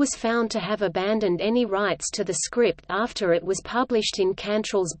 who was found to have abandoned any rights to the script after it was published in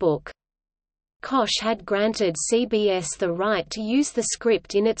Cantrell's book. Koch had granted CBS the right to use the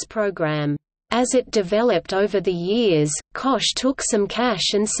script in its program. As it developed over the years, Koch took some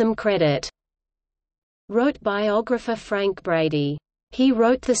cash and some credit, wrote biographer Frank Brady. He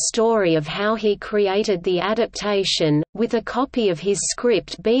wrote the story of how he created the adaptation, with a copy of his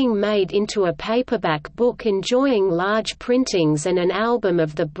script being made into a paperback book enjoying large printings and an album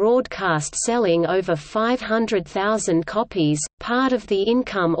of the broadcast selling over 500,000 copies, part of the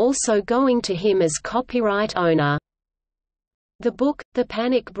income also going to him as copyright owner. The book, The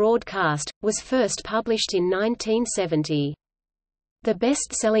Panic Broadcast, was first published in 1970. The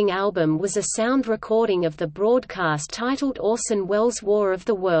best-selling album was a sound recording of the broadcast titled Orson Welles' War of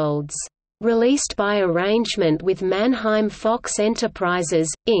the Worlds, released by arrangement with Mannheim Fox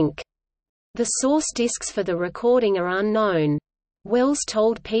Enterprises, Inc. The source discs for the recording are unknown. Welles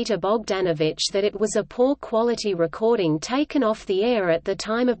told Peter Bogdanovich that it was a poor-quality recording taken off the air at the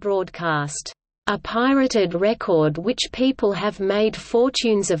time of broadcast, "a pirated record which people have made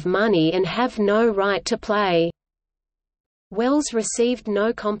fortunes of money and have no right to play." Welles received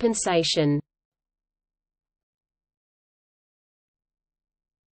no compensation.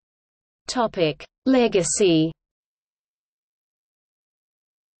 Legacy.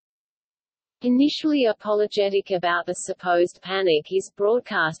 Initially apologetic about the supposed panic his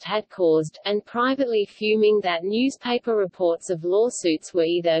broadcast had caused, and privately fuming that newspaper reports of lawsuits were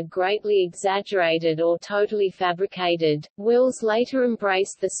either greatly exaggerated or totally fabricated, Welles later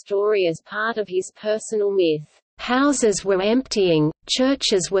embraced the story as part of his personal myth. Houses were emptying,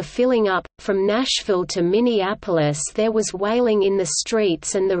 churches were filling up, from Nashville to Minneapolis there was wailing in the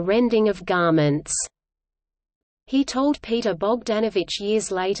streets and the rending of garments. He told Peter Bogdanovich years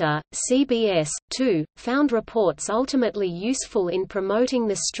later. CBS, too, found reports ultimately useful in promoting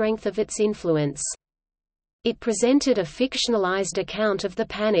the strength of its influence. It presented a fictionalized account of the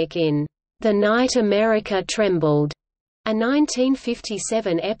panic in The Night America Trembled, a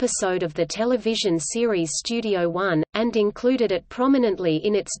 1957 episode of the television series Studio One, and included it prominently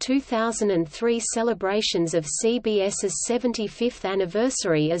in its 2003 celebrations of CBS's 75th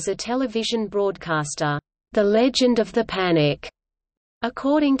anniversary as a television broadcaster. The legend of the panic,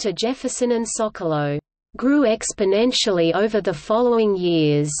 according to Jefferson and Sokolow, grew exponentially over the following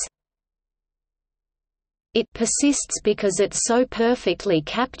years. It persists because it so perfectly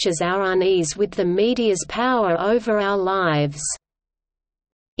captures our unease with the media's power over our lives.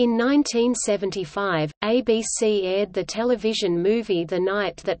 In 1975, ABC aired the television movie The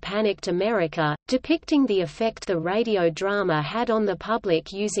Night That Panicked America, depicting the effect the radio drama had on the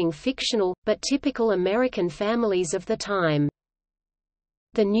public using fictional, but typical American families of the time.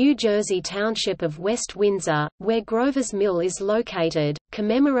 The New Jersey township of West Windsor, where Grover's Mill is located,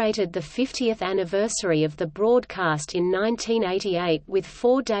 commemorated the 50th anniversary of the broadcast in 1988 with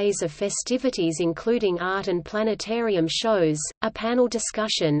 4 days of festivities including art and planetarium shows, a panel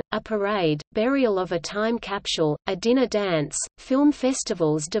discussion, a parade, burial of a time capsule, a dinner dance, film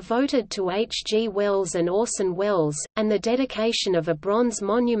festivals devoted to H. G. Wells and Orson Welles, and the dedication of a bronze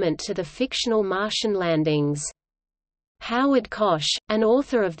monument to the fictional Martian landings. Howard Koch, an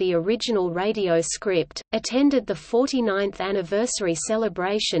author of the original radio script, attended the 49th anniversary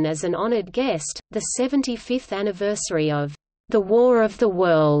celebration as an honored guest, the 75th anniversary of The War of the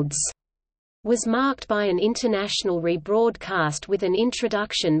Worlds. was marked by an international rebroadcast with an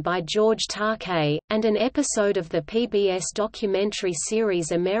introduction by George Takei, and an episode of the PBS documentary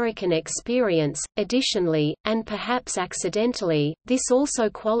series American Experience. Additionally, and perhaps accidentally, this also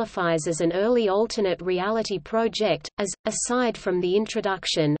qualifies as an early alternate reality project, as, aside from the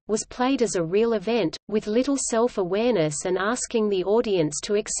introduction, was played as a real event, with little self-awareness and asking the audience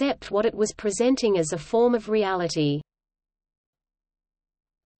to accept what it was presenting as a form of reality.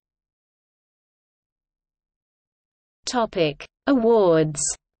 Awards.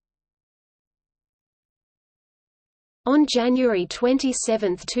 On January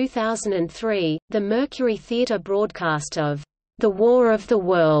 27, 2003, the Mercury Theatre broadcast of The War of the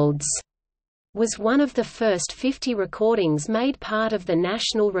Worlds was one of the first 50 recordings made part of the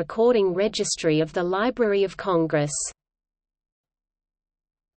National Recording Registry of the Library of Congress.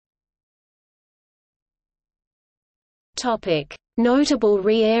 Notable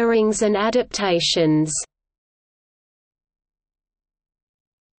re-airings and adaptations.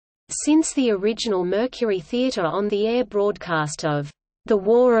 Since the original Mercury Theatre on-the-air broadcast of The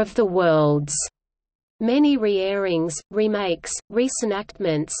War of the Worlds, many re-airings, remakes,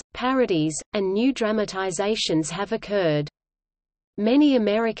 reenactments, parodies, and new dramatizations have occurred. Many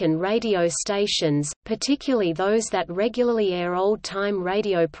American radio stations, particularly those that regularly air old-time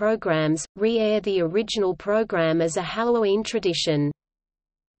radio programs, re-air the original program as a Halloween tradition.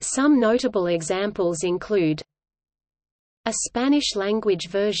 Some notable examples include a Spanish-language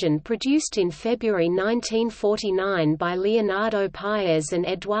version produced in February 1949 by Leonardo Paez and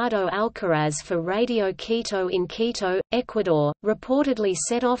Eduardo Alcaraz for Radio Quito in Quito, Ecuador, reportedly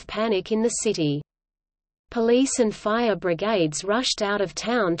set off panic in the city. Police and fire brigades rushed out of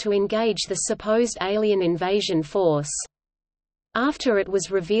town to engage the supposed alien invasion force. After it was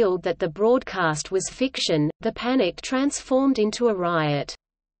revealed that the broadcast was fiction, the panic transformed into a riot.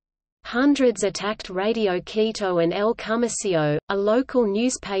 Hundreds attacked Radio Quito and El Comercio, a local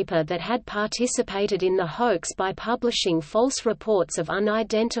newspaper that had participated in the hoax by publishing false reports of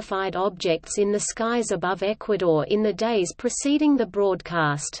unidentified objects in the skies above Ecuador in the days preceding the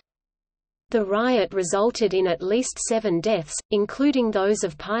broadcast. The riot resulted in at least 7 deaths, including those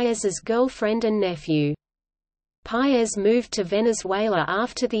of Paez's girlfriend and nephew. Paez moved to Venezuela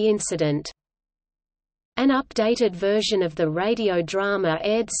after the incident. An updated version of the radio drama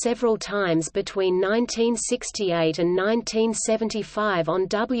aired several times between 1968 and 1975 on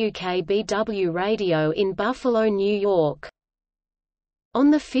WKBW Radio in Buffalo, New York. On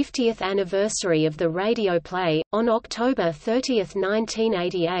the 50th anniversary of the radio play, on October 30,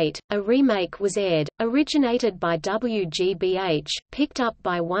 1988, a remake was aired, originated by WGBH, picked up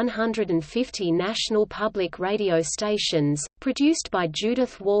by 150 national public radio stations, produced by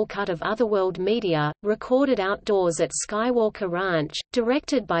Judith Walcott of Otherworld Media, recorded outdoors at Skywalker Ranch,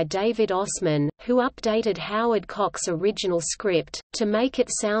 directed by David Osman, who updated Howard Koch's original script, to make it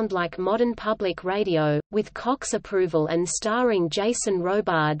sound like modern public radio, with Koch's approval and starring Jason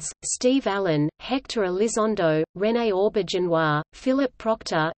Robards, Steve Allen, Hector Elizondo, René Aubergenois, Philip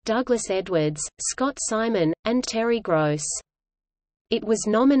Proctor, Douglas Edwards, Scott Simon, and Terry Gross. It was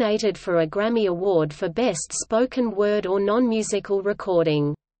nominated for a Grammy Award for Best Spoken Word or Non-Musical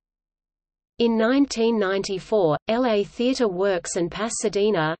Recording. In 1994, LA Theatre Works and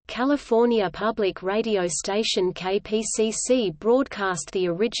Pasadena, California public radio station KPCC broadcast the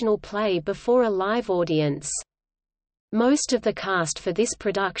original play before a live audience. Most of the cast for this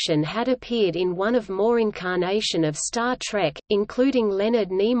production had appeared in one of more incarnation of Star Trek, including Leonard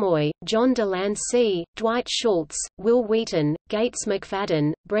Nimoy, John Delancey, Dwight Schultz, Will Wheaton, Gates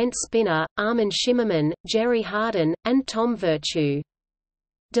McFadden, Brent Spinner, Armin Shimmerman, Jerry Hardin, and Tom Virtue.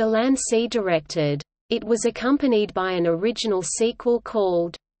 Delancey directed. It was accompanied by an original sequel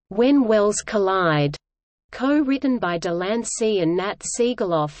called When Worlds Collide, co-written by Delancey and Nat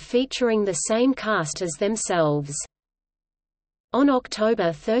Segeloff, featuring the same cast as themselves. On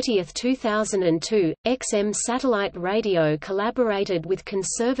October 30, 2002, XM Satellite Radio collaborated with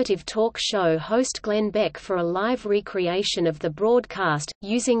conservative talk show host Glenn Beck for a live recreation of the broadcast,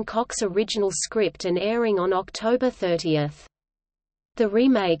 using Koch's original script and airing on October 30. The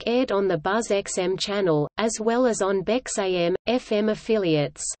remake aired on the Buzz XM channel, as well as on Beck's AM, FM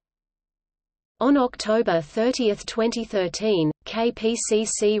affiliates. On October 30, 2013,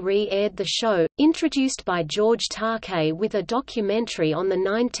 KPCC re-aired the show, introduced by George Takei with a documentary on the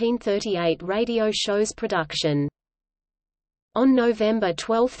 1938 radio show's production. On November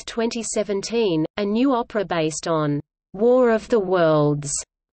 12, 2017, a new opera based on War of the Worlds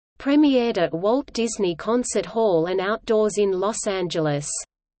premiered at Walt Disney Concert Hall and Outdoors in Los Angeles.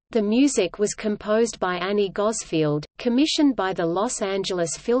 The music was composed by Annie Gosfield, commissioned by the Los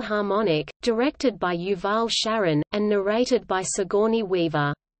Angeles Philharmonic, directed by Yuval Sharon, and narrated by Sigourney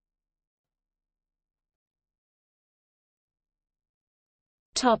Weaver.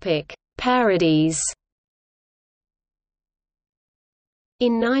 Parodies.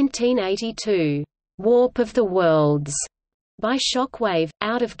 In 1982, "Warp of the Worlds" by Shockwave,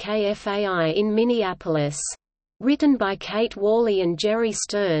 out of KFAI in Minneapolis. Written by Kate Worley and Jerry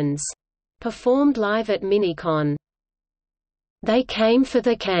Stearns. Performed live at Minicon. "They Came for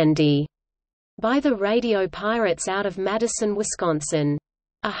the Candy" by the Radio Pirates out of Madison, Wisconsin.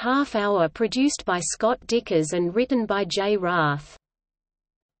 A half-hour produced by Scott Dickers and written by Jay Rath.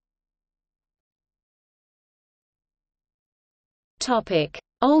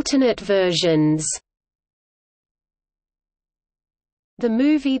 Alternate versions. The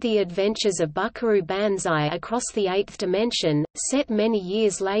movie The Adventures of Buckaroo Banzai Across the Eighth Dimension, set many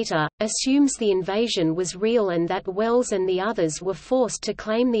years later, assumes the invasion was real and that Wells and the others were forced to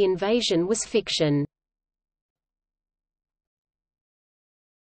claim the invasion was fiction.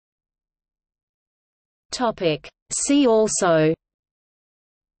 See also: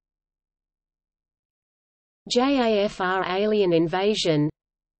 JAFR alien invasion,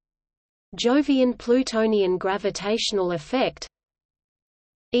 Jovian-Plutonian gravitational effect.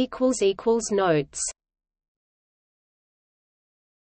 Notes